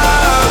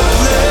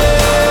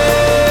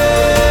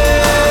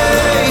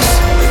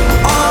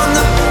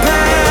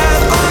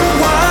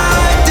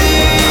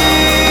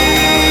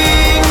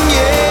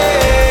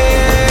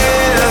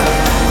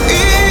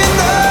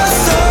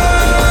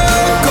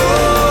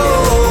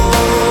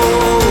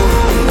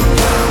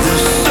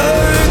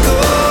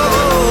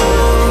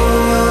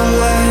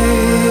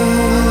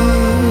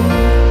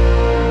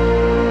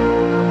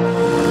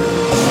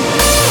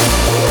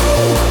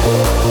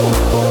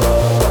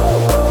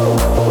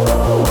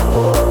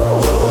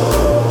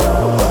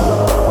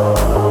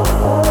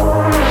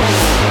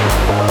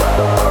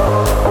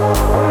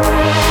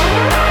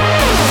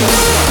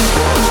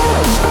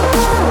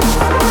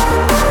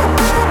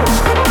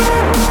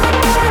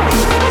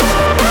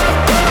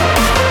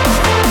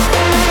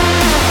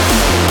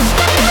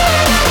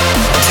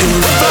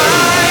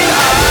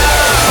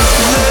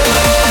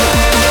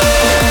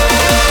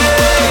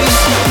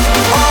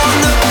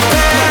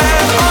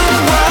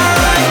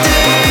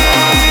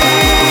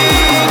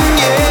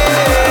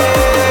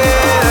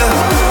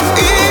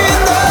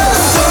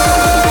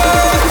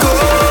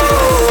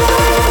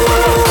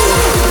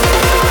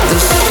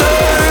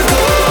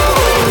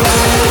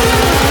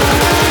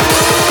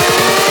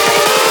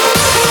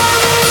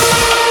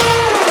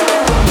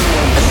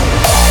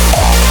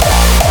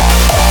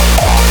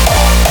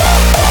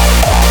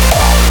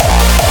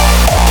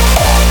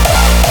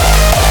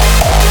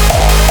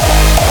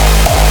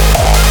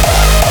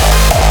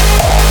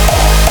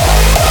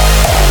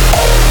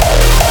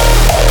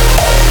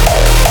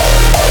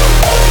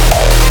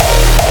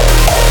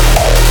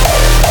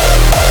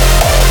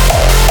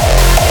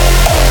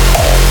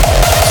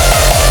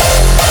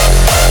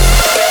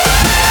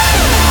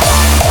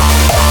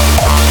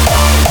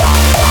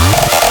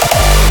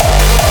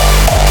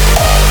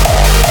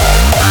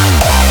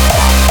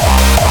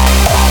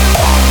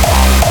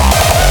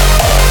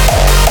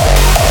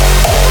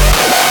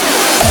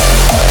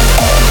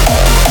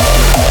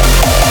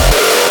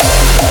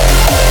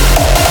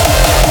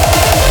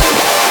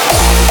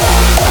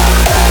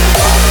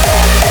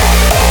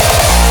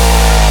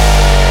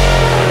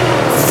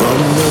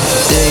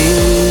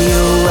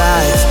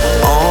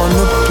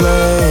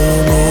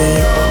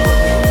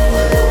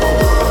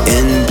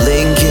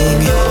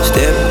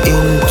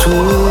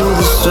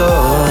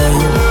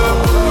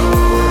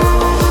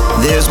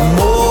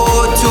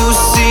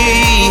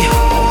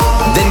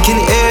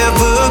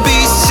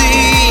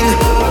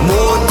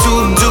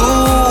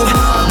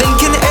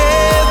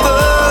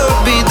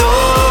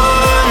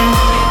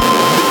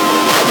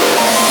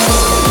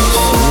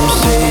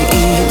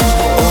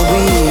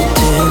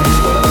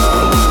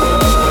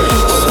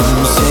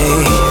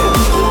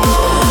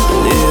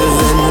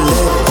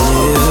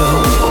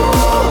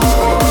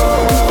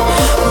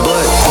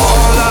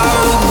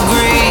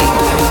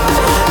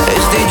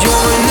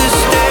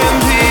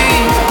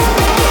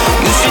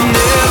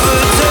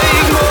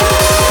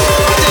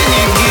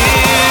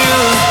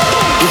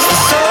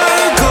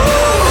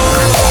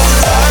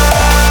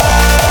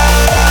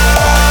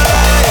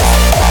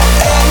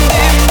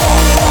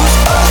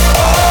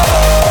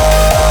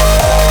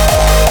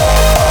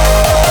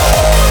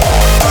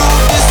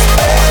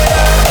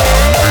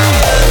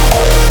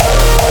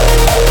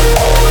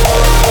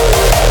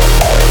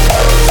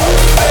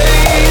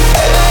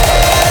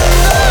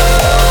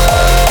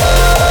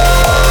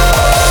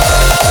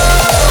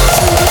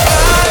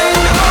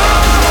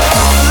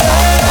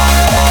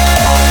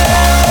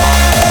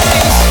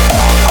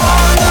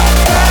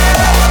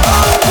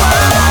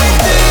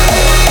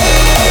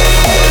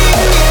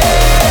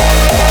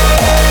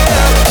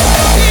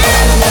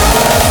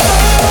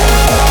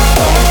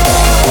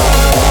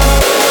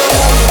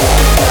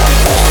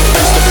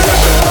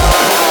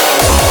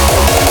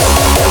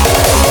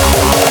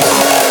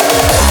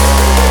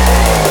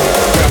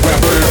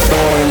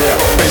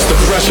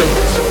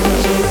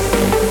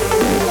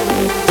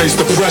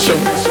pressure.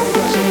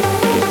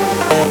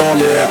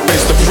 Yeah,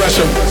 face the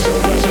pressure.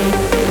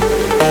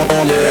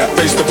 Yeah,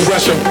 face the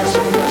pressure.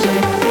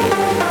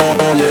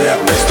 Yeah,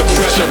 face the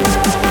pressure.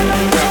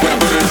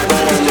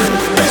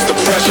 Face the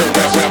pressure.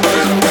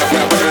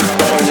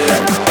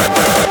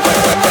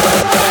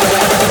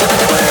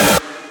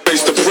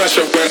 Face the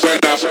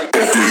pressure.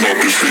 Open up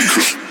your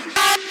speakers.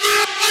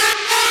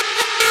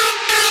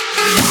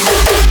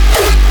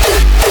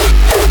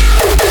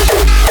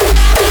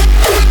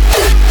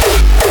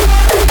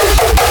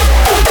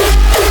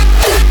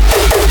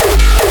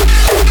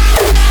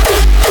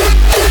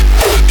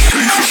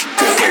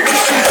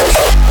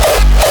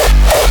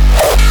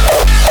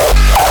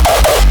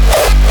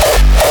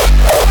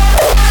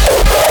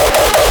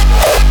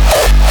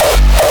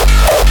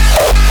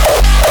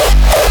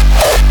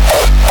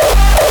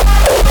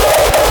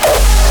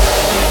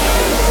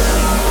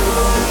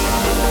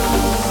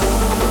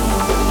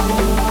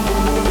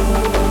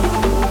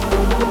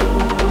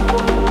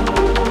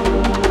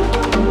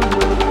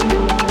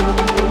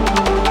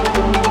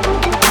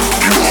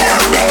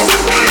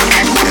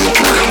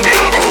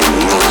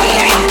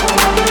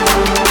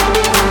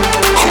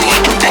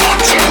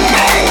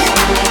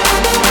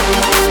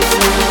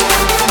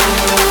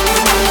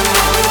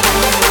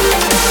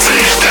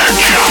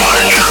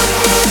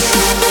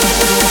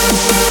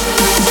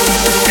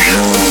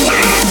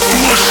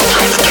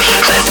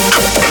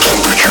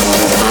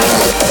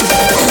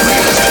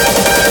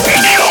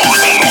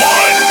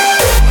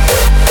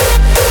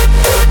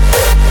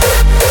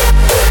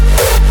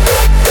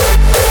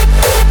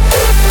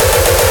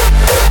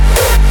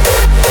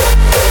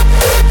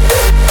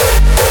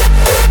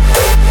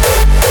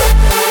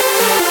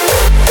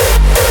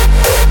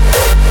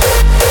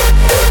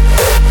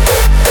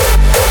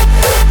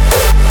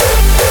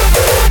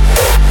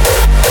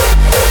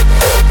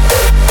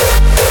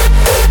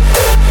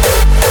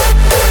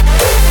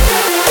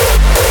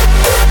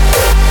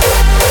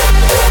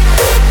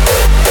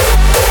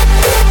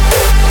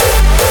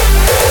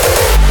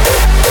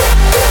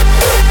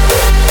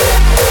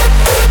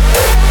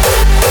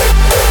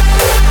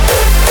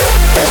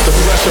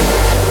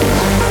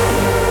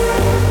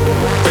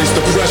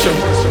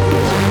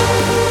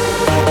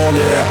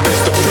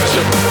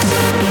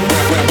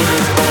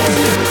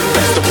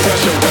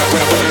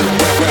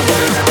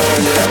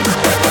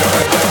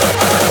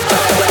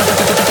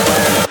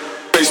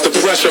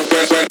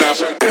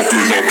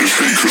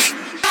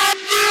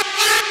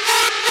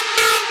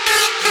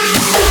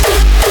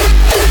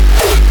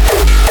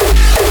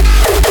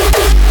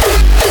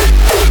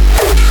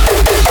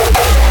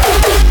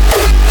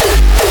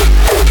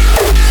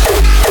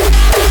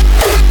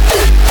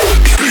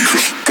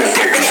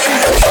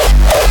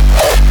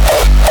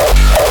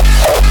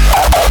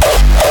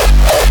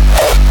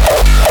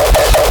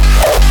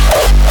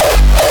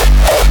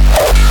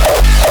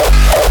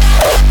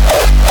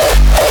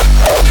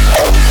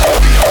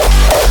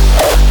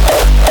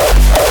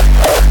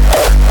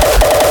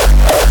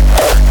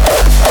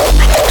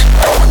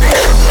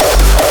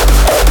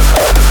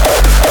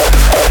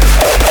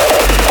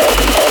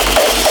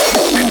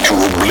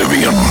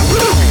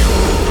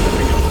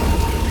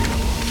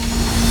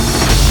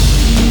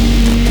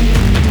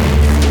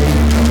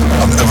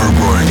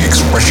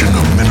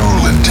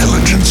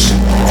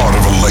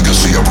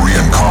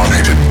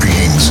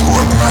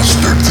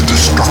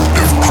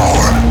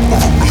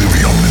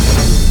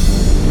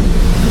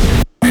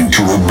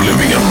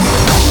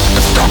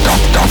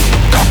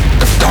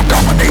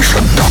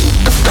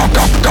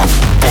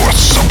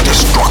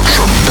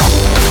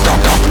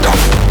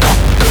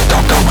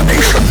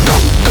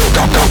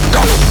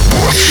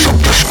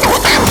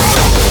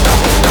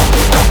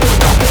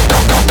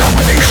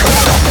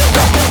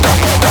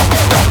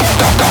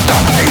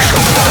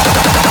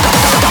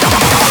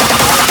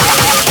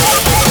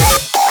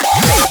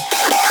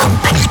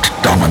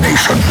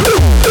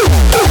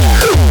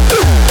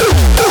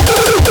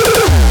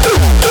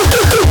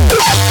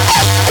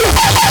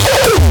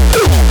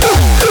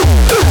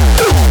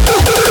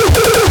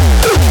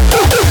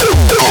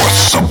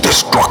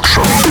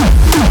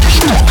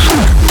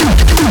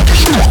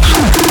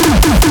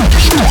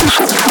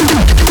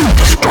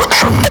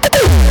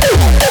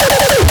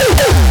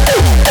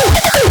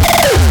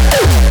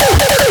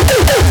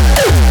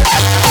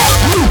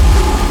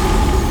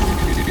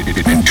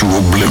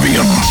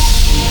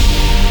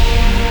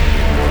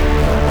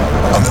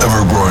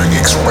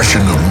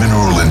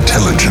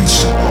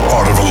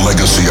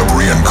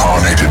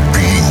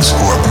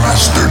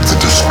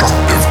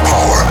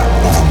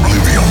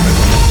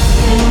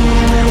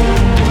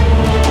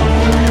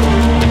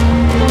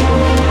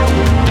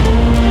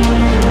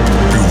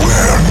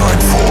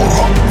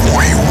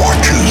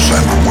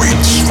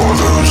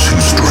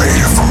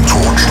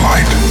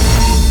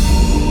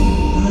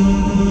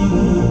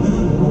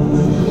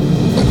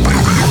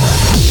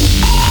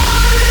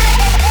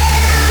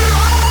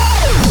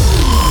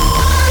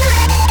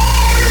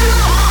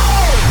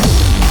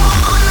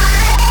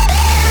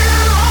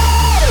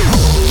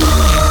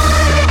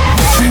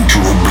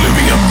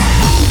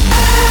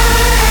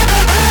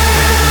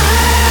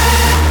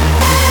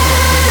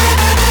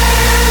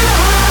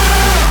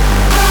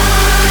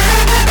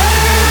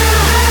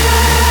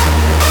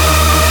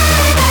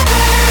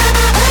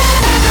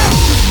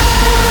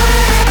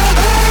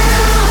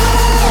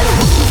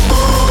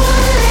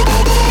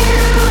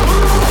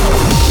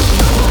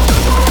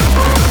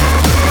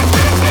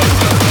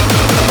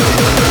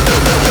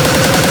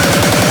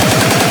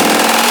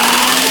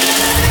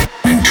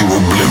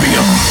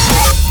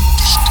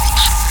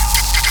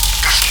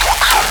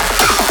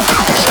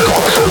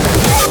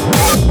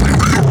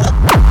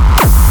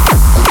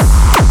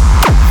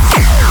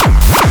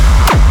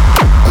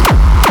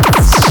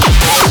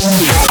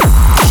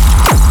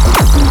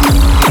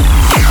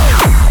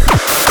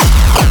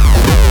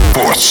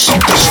 force of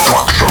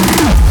destruction.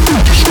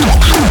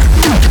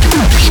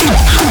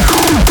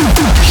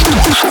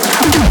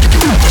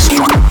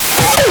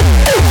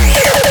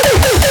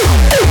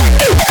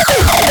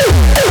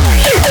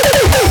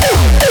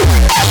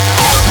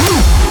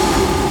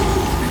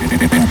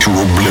 Into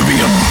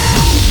oblivion.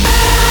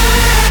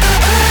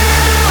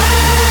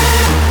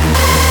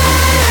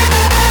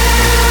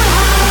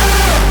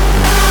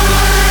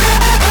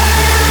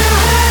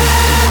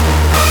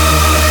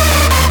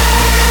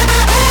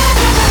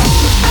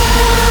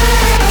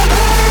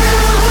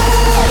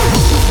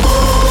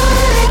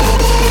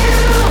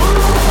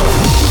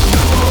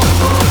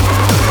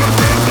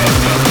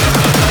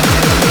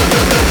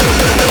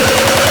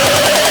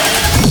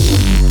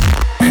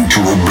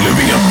 Into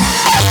oblivion.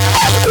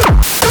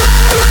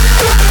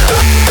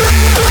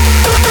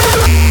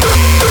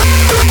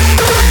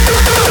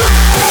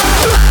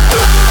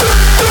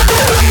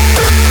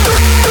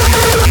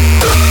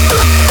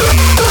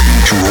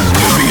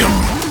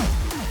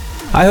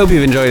 I hope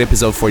you've enjoyed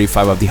episode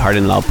 45 of the Hard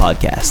and Loud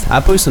podcast. I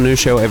post a new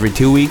show every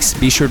 2 weeks.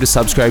 Be sure to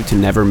subscribe to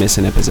never miss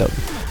an episode.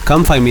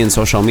 Come find me on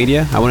social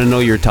media. I want to know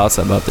your thoughts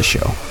about the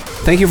show.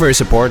 Thank you for your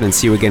support and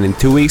see you again in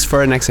 2 weeks for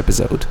our next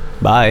episode.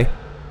 Bye.